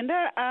 thanks,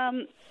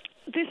 Linda.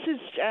 This is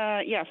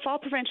Fall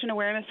Prevention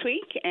Awareness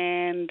Week,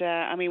 and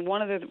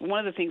one of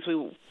the things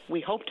we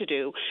hope to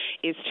do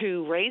is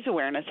to raise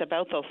awareness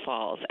about those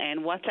falls.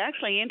 And what's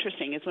actually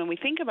interesting is when we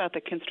think about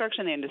the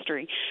construction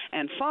industry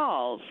and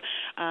falls,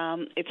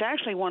 it's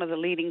actually one of the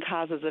leading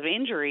causes of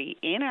injury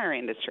in our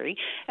industry.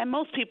 And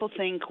most people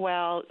think,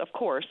 well, of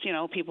course,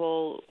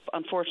 people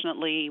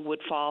unfortunately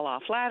would fall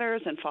off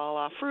ladders and fall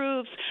off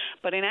roofs,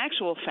 but in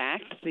actual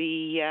fact,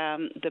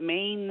 the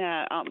main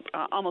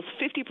almost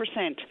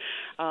 50%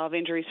 of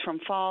injuries from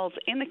falls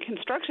in the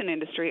construction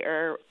industry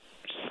are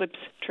slips,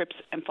 trips,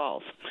 and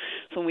falls.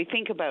 So when we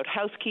think about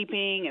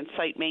housekeeping and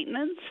site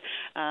maintenance,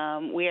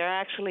 we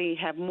actually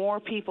have more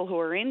people who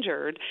are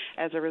injured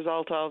as a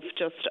result of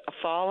just a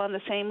fall on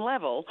the same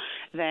level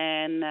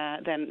than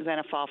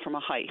a fall from a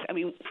height. I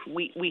mean,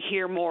 we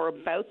hear more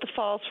about the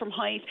falls from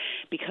height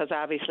because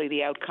obviously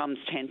the outcomes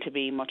tend to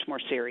be much more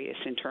serious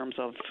in terms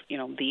of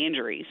the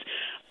injuries.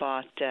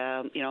 But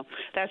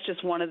that's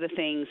just one of the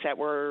things that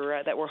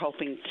we're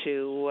hoping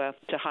to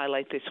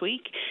highlight this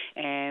week,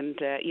 and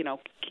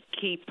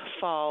keep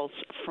falls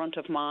front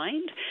of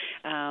mind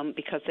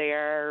because they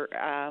are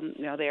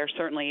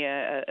certainly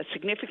a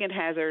significant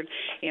hazard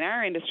in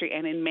our industry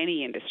and in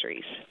many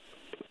industries.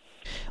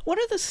 What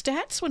are the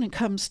stats when it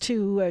comes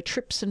to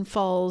trips and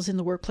falls in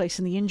the workplace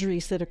and the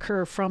injuries that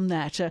occur from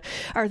that?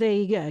 Are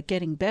they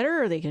getting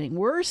better? Are they getting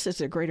worse? Is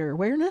there greater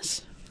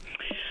awareness?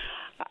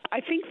 I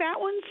think that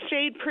one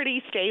stayed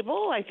pretty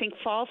stable. I think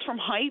falls from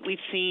height, we've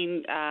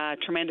seen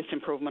tremendous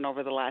improvement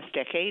over the last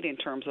decade in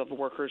terms of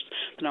the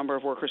number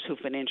of workers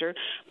who've been injured.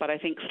 But I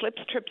think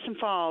slips, trips, and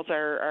falls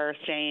are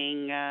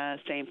staying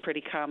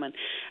pretty common.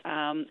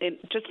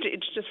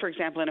 Just for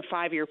example, in a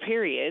 5-year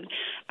period,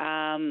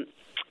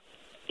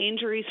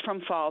 injuries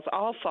from falls,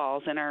 all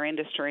falls in our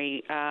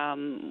industry,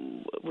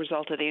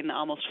 resulted in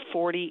almost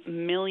 $40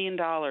 million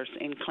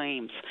in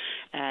claims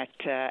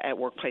at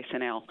Workplace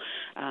NL.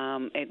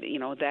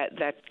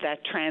 That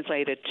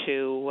translated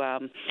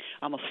to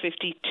almost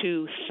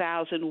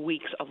 52,000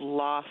 weeks of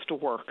lost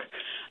work.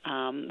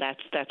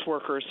 That's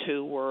workers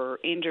who were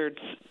injured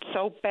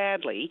so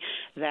badly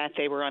that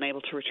they were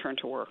unable to return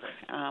to work,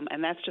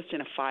 and that's just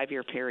in a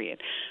 5-year period.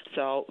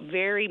 So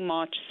very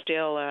much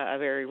still a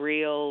very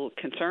real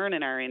concern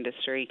in our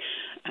industry,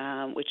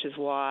 which is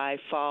why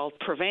fall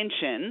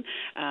prevention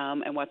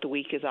and what the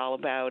week is all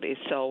about is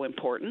so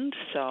important.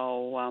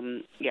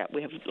 So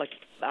we have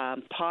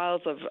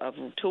piles of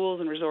tools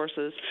and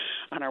resources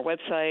on our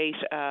website.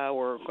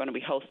 We're going to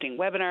be hosting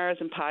webinars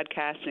and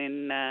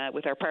podcasts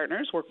with our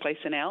partners, Workplace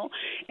NL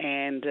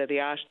and the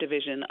OSH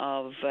division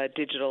of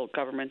Digital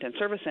Government and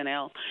Service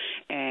NL,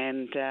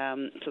 and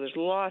so there's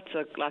lots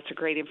of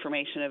great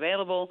information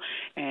available,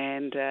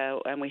 and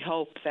we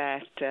hope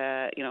that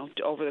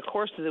over the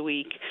course of the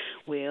week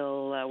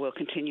we'll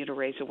continue to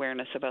raise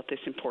awareness about this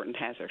important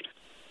hazard.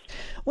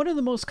 What are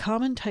the most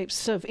common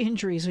types of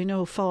injuries? We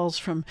know falls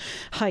from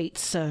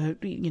heights,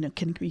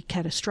 can be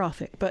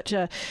catastrophic. But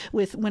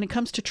when it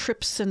comes to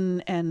trips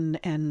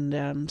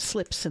and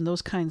slips and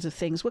those kinds of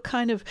things, what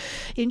kind of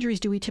injuries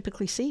do we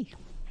typically see?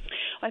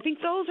 I think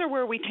those are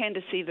where we tend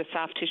to see the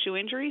soft tissue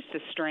injuries, the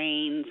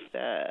strains.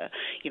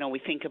 We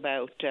think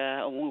about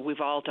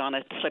we've all done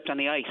it, slipped on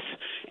the ice,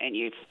 and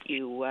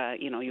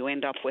you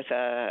end up with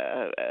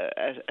a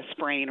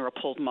sprain or a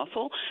pulled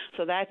muscle.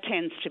 So that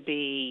tends to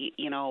be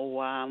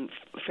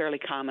fairly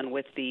common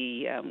with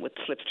with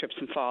slips, trips,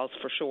 and falls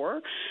for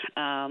sure.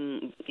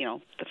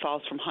 The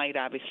falls from height,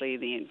 obviously,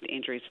 the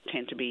injuries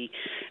tend to be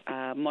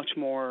much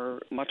more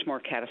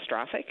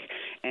catastrophic,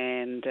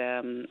 and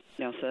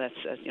so that's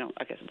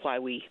I guess why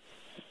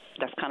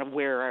that's kind of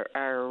where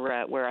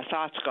our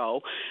thoughts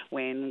go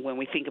when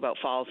we think about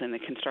falls in the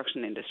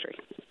construction industry.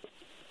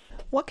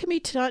 What can be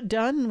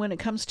done when it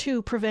comes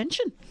to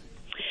prevention?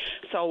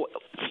 So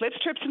slips,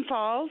 trips, and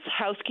falls,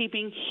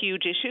 housekeeping,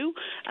 huge issue.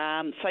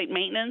 Site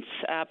maintenance,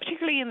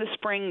 particularly in the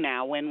spring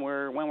now when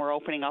we're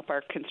opening up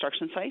our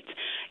construction sites.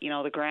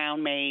 The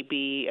ground may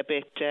be a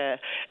bit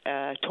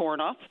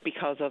torn up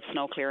because of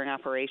snow clearing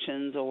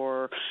operations,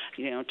 or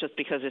just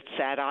because it's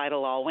sat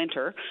idle all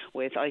winter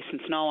with ice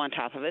and snow on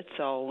top of it.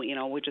 So we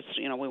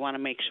want to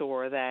make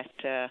sure that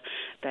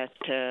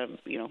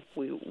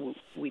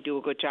we do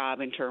a good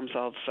job in terms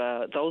of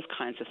those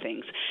kinds of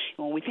things.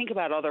 When we think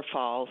about other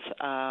falls,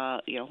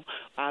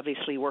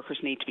 obviously workers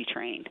need to be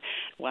trained.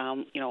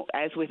 Well,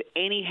 as with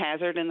any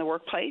hazard in the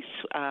workplace,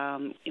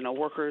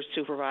 workers,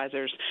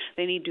 supervisors,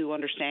 they need to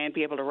understand,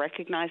 be able to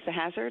recognize the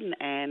hazard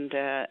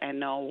and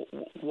know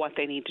what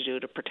they need to do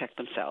to protect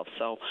themselves.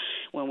 So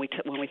when we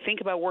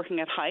think about working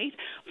at height,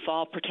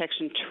 fall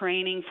protection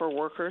training for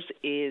workers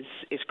is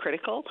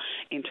critical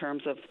in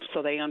terms of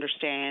so they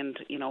understand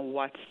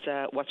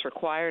what's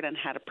required and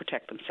how to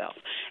protect themselves.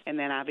 And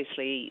then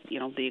obviously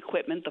the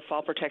equipment, the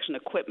fall protection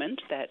equipment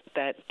that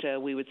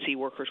we would see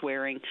workers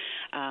wearing,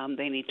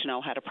 they need to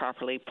know how to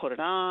properly put it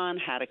on,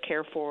 how to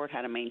care for it,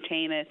 how to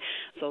maintain it.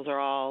 Those are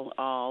all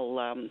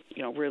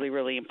really,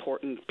 really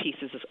important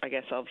pieces, I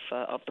guess, of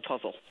the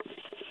puzzle.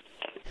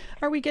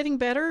 Are we getting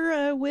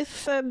better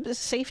with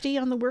safety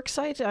on the work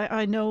site?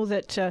 I know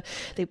that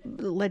the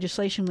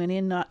legislation went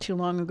in not too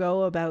long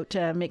ago about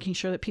making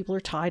sure that people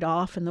are tied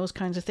off and those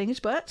kinds of things,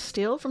 but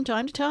still from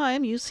time to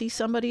time you see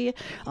somebody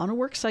on a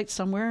work site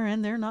somewhere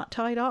and they're not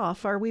tied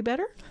off. Are we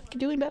better?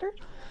 Doing better?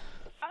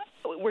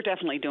 We're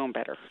definitely doing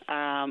better.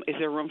 Is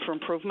there room for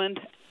improvement?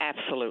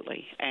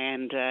 Absolutely.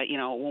 And,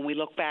 when we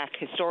look back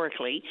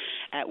historically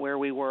at where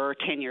we were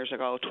 10 years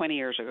ago, 20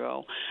 years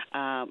ago,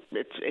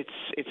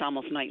 it's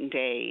almost night and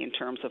day in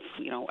terms of,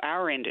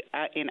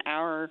 in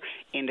our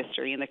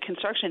industry, in the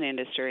construction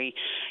industry,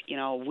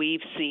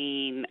 we've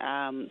seen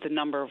the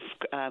number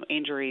of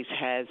injuries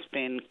has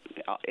been,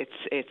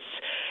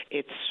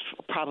 it's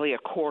probably a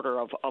quarter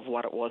of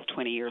what it was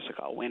 20 years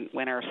ago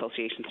when our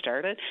association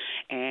started.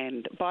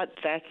 But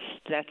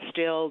that's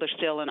still, there's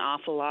still an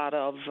awful lot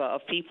of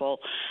people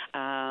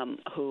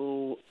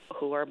who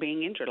are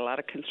being injured. A lot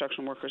of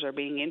construction workers are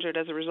being injured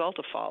as a result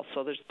of falls.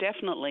 So there's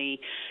definitely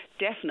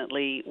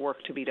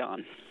work to be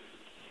done.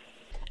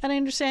 And I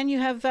understand you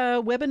have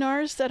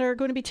webinars that are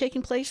going to be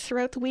taking place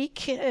throughout the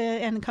week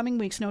and the coming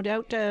weeks, no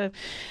doubt,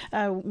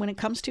 when it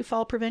comes to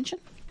fall prevention?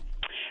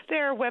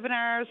 There are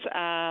webinars,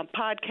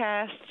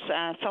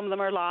 podcasts. Some of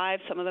them are live,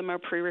 some of them are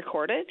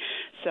pre-recorded.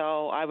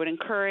 So I would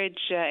encourage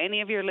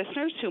any of your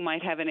listeners who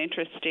might have an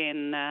interest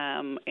in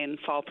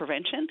fall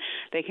prevention,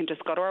 they can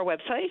just go to our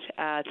website.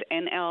 It's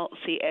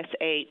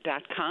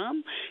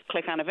nlcsa.com.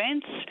 Click on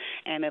events,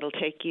 and it'll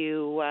take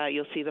you.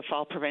 You'll see the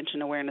Fall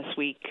Prevention Awareness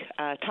Week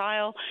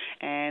tile,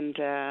 and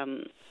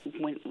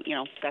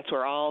that's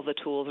where all the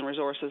tools and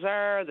resources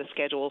are, the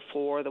schedule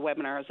for the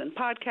webinars and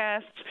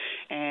podcasts,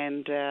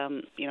 and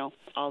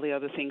all the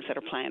other things that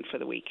are planned for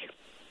the week.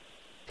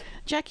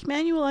 Jackie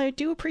Manuel, I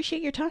do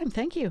appreciate your time.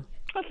 Thank you.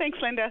 Well, thanks,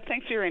 Linda.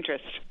 Thanks for your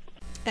interest.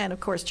 And,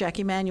 of course,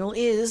 Jackie Manuel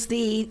is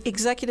the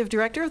Executive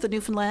Director of the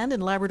Newfoundland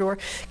and Labrador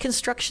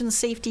Construction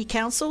Safety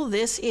Council.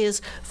 This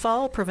is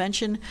Fall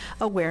Prevention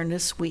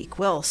Awareness Week.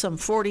 Well, some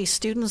 40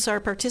 students are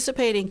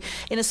participating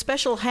in a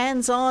special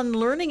hands-on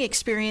learning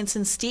experience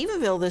in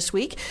Stephenville this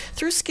week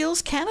through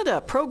Skills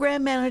Canada.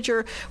 Program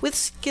Manager with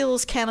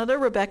Skills Canada,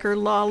 Rebecca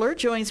Lawler,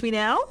 joins me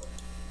now.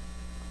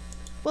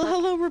 Well,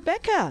 hello,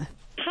 Rebecca.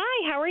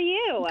 Hi, how are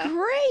you?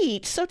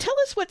 Great. So tell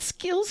us what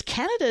Skills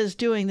Canada is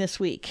doing this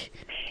week.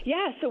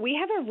 Yeah, so we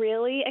have a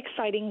really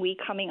exciting week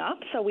coming up.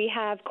 So we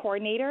have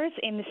coordinators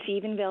in the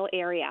Stephenville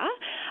area,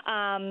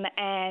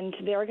 and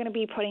they're going to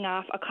be putting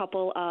off a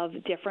couple of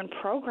different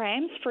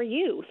programs for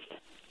youth.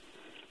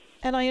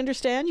 And I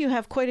understand you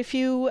have quite a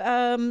few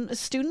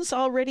students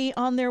already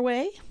on their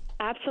way?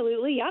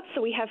 Absolutely, yep.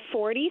 So we have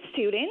 40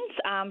 students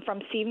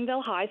from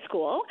Stephenville High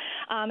School.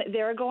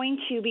 They're going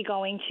to be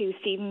going to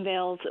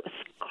Stephenville's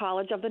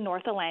College of the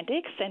North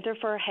Atlantic Center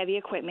for Heavy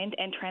Equipment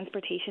and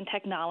Transportation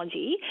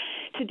Technology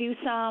to do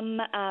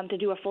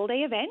a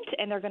full-day event,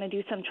 and they're going to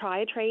do some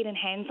try-a-trade and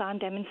hands-on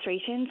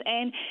demonstrations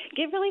and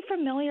get really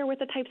familiar with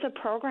the types of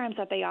programs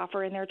that they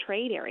offer in their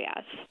trade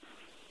areas.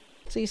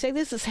 So you say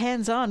this is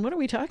hands-on. What are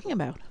we talking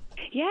about?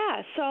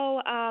 Yeah,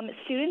 so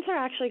students are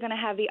actually going to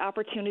have the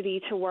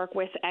opportunity to work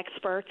with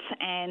experts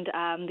and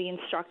the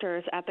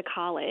instructors at the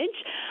college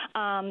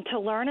to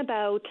learn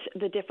about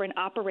the different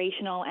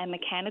operational and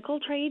mechanical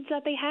trades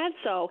that they have.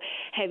 So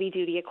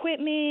heavy-duty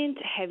equipment,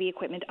 heavy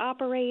equipment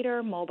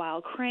operator,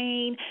 mobile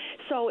crane.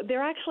 So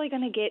they're actually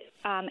going to get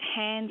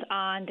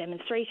hands-on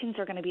demonstrations.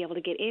 They're going to be able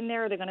to get in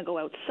there. They're going to go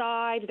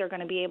outside. They're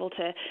going to be able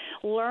to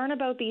learn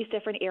about these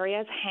different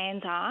areas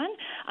hands-on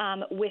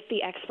with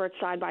the experts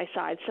side by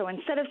side. So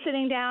instead of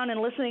sitting down and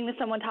listening to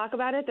someone talk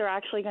about it, they're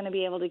actually going to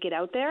be able to get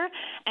out there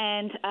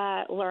and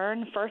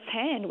learn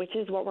firsthand, which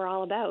is what we're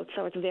all about.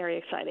 So it's very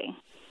exciting.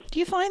 Do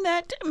you find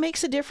that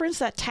makes a difference,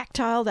 that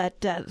tactile,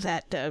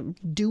 that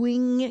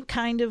doing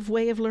kind of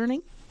way of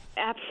learning?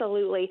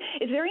 Absolutely.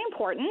 It's very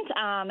important,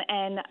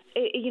 and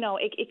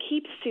it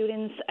keeps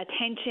students'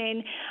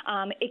 attention.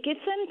 It gets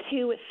them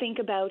to think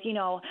about,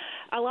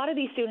 a lot of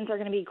these students are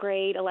going to be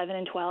grade 11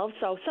 and 12,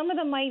 so some of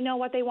them might know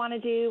what they want to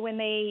do when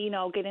they,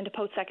 get into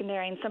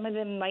post-secondary, and some of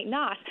them might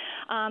not.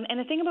 And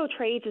the thing about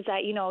trades is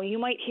that, you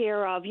might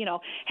hear of,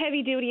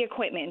 heavy-duty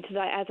equipment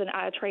as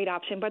a trade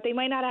option, but they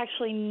might not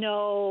actually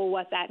know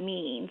what that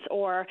means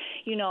or,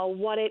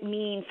 what it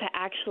means to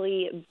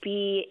actually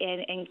be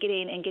and get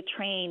in and get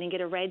trained and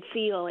get a red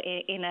seal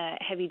in a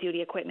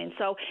heavy-duty equipment.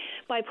 So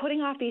by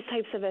putting off these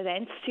types of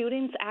events,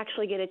 students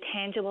actually get a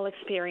tangible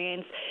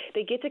experience.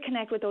 They get to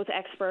connect with those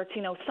experts,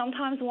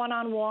 sometimes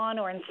one-on-one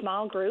or in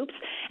small groups,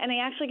 and they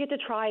actually get to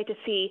try to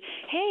see,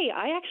 hey,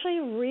 I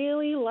actually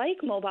really like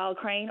mobile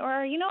crane,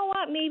 or you know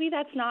what, maybe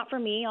that's not for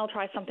me, I'll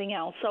try something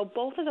else. So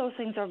both of those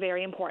things are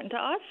very important to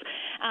us,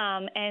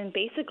 and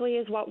basically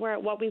is what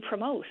we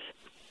promote.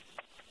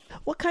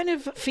 What kind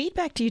of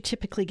feedback do you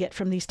typically get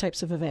from these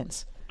types of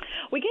events?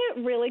 We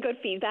get really good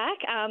feedback.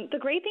 The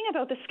great thing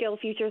about the Skill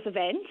Futures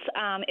events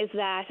is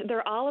that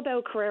they're all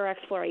about career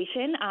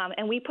exploration,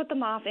 and we put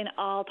them off in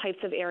all types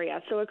of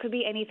areas. So it could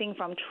be anything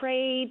from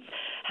trades,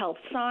 health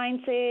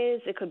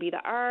sciences, it could be the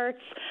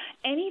arts,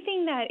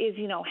 anything that is,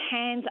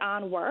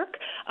 hands-on work.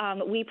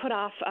 We put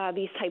off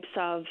these types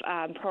of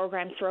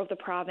programs throughout the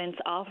province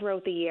all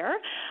throughout the year,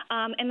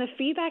 and the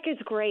feedback is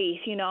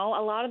great. A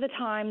lot of the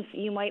times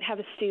you might have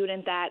a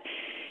student that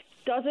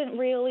doesn't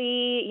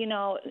really,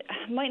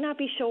 might not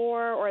be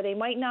sure, or they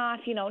might not,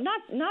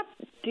 not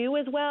do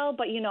as well,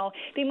 but,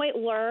 they might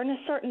learn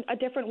a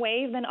different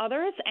way than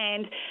others.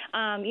 And,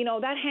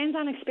 that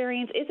hands-on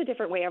experience is a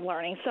different way of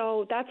learning.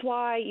 So that's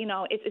why,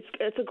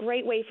 it's a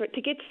great way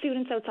to get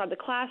students outside the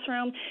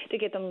classroom, to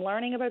get them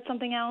learning about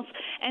something else,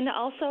 and to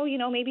also,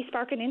 maybe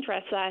spark an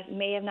interest that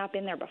may have not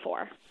been there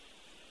before.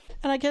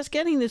 And I guess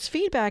getting this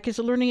feedback is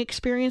a learning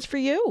experience for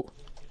you.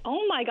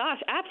 Oh my gosh,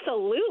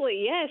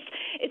 absolutely, yes.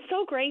 It's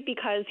so great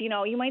because,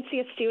 you might see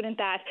a student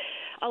that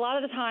a lot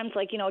of the times,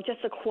 just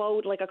a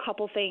quote, a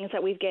couple things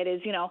that we get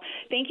is,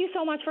 thank you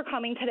so much for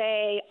coming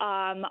today.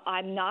 I'm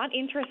not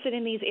interested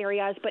in these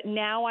areas, but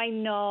now I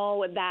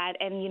know that,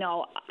 and,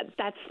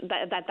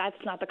 that's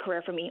not the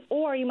career for me.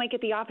 Or you might get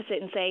the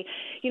opposite and say,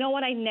 you know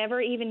what, I never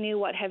even knew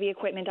what heavy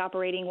equipment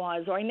operating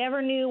was, or I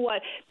never knew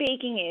what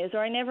baking is, or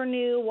I never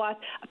knew what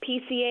a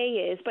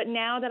PCA is, but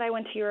now that I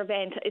went to your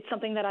event, it's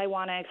something that I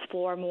want to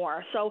explore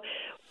more. So,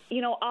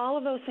 all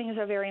of those things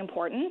are very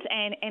important,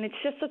 and it's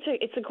just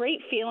it's a great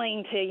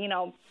feeling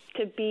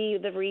to be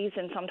the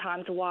reason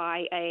sometimes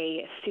why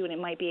a student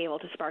might be able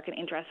to spark an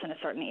interest in a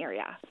certain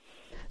area.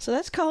 So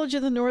that's College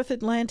of the North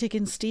Atlantic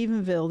in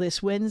Stephenville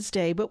this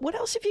Wednesday. But what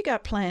else have you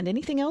got planned?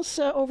 Anything else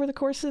over the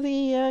course of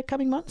the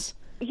coming months?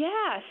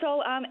 Yeah,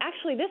 so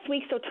actually this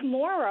week, so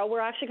tomorrow, we're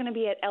actually going to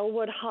be at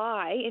Elwood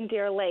High in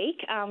Deer Lake.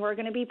 We're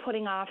going to be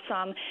putting off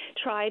some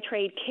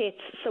tri-trade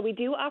kits. So we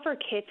do offer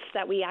kits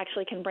that we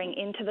actually can bring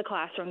into the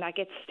classroom that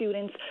gets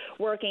students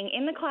working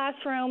in the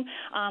classroom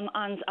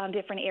on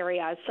different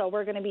areas. So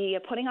we're going to be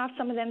putting off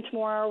some of them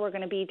tomorrow. We're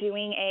going to be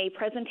doing a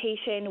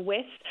presentation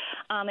with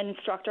an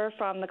instructor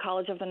from the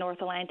College of the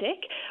North Atlantic,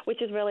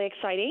 which is really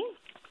exciting.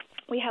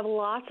 We have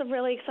lots of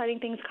really exciting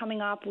things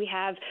coming up. We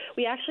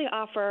actually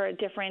offer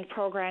different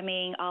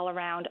programming all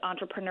around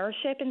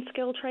entrepreneurship and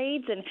skill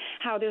trades, and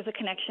how there's a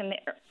connection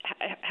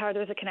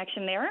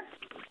there.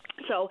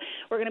 So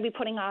we're going to be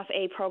putting off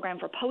a program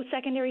for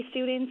post-secondary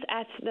students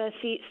at the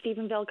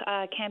Stephenville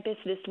campus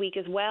this week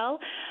as well.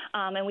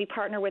 And we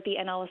partner with the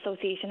NL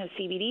Association of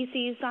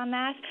CBDCs on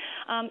that.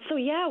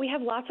 We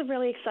have lots of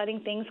really exciting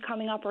things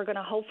coming up. We're going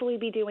to hopefully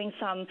be doing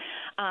some,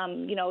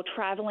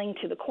 traveling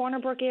to the Corner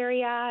Brook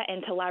area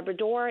and to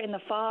Labrador in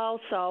the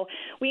fall. So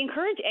we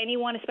encourage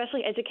anyone,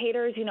 especially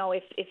educators,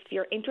 if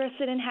you're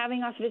interested in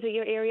having us visit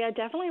your area,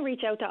 definitely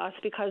reach out to us,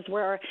 because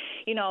we're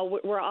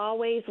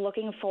always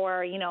looking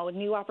for,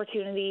 new opportunities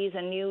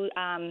and new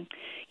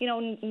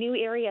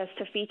areas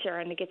to feature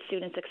and to get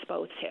students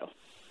exposed to.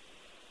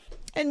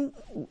 And,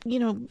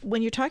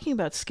 when you're talking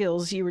about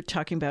skills, you were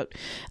talking about,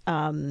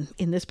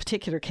 in this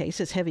particular case,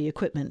 it's heavy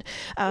equipment.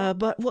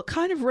 But what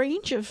kind of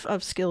range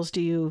of skills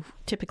do you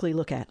typically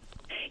look at?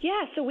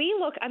 Yeah, so we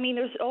look,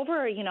 there's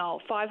over,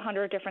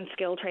 500 different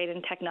skill trade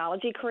and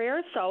technology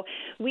careers. So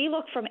we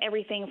look from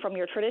everything from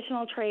your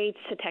traditional trades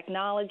to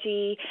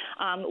technology.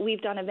 We've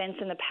done events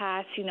in the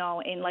past,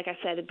 in, like I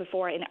said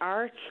before, in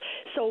arts.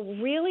 So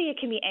really it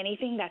can be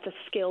anything that's a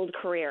skilled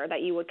career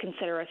that you would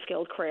consider a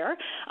skilled career.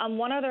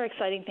 One other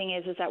exciting thing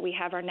is that we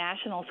have our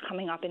nationals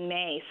coming up in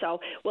May. So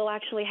we'll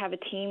actually have a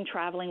team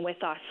traveling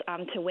with us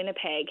to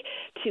Winnipeg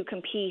to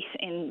compete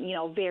in,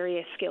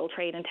 various skill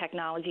trade and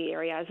technology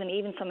areas, and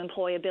even some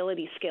employability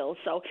skills.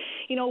 So,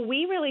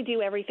 we really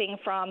do everything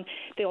from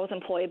those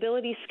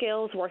employability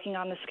skills, working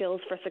on the skills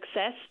for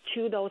success,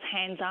 to those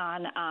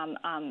hands-on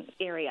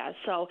areas.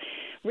 So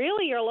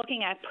really you're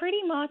looking at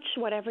pretty much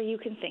whatever you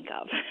can think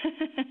of.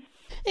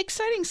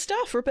 Exciting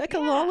stuff. Rebecca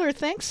Lawler,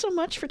 thanks so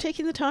much for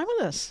taking the time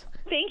with us.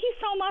 Thank you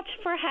so much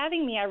for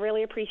having me. I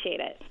really appreciate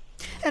it.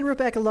 And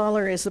Rebecca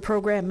Lawler is the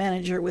program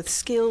manager with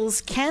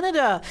Skills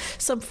Canada.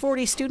 Some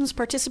 40 students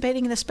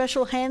participating in a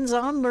special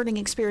hands-on learning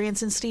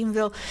experience in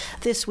Stephenville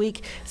this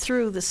week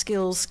through the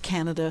Skills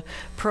Canada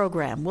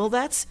program. Well,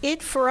 that's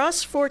it for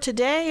us for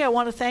today. I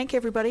want to thank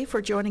everybody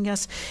for joining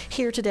us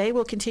here today.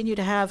 We'll continue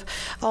to have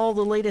all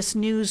the latest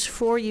news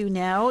for you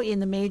now in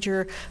the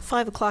major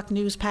 5 o'clock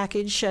news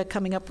package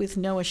coming up with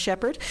Noah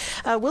Shepherd.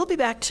 We'll be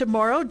back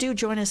tomorrow. Do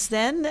join us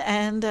then,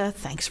 and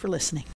thanks for listening.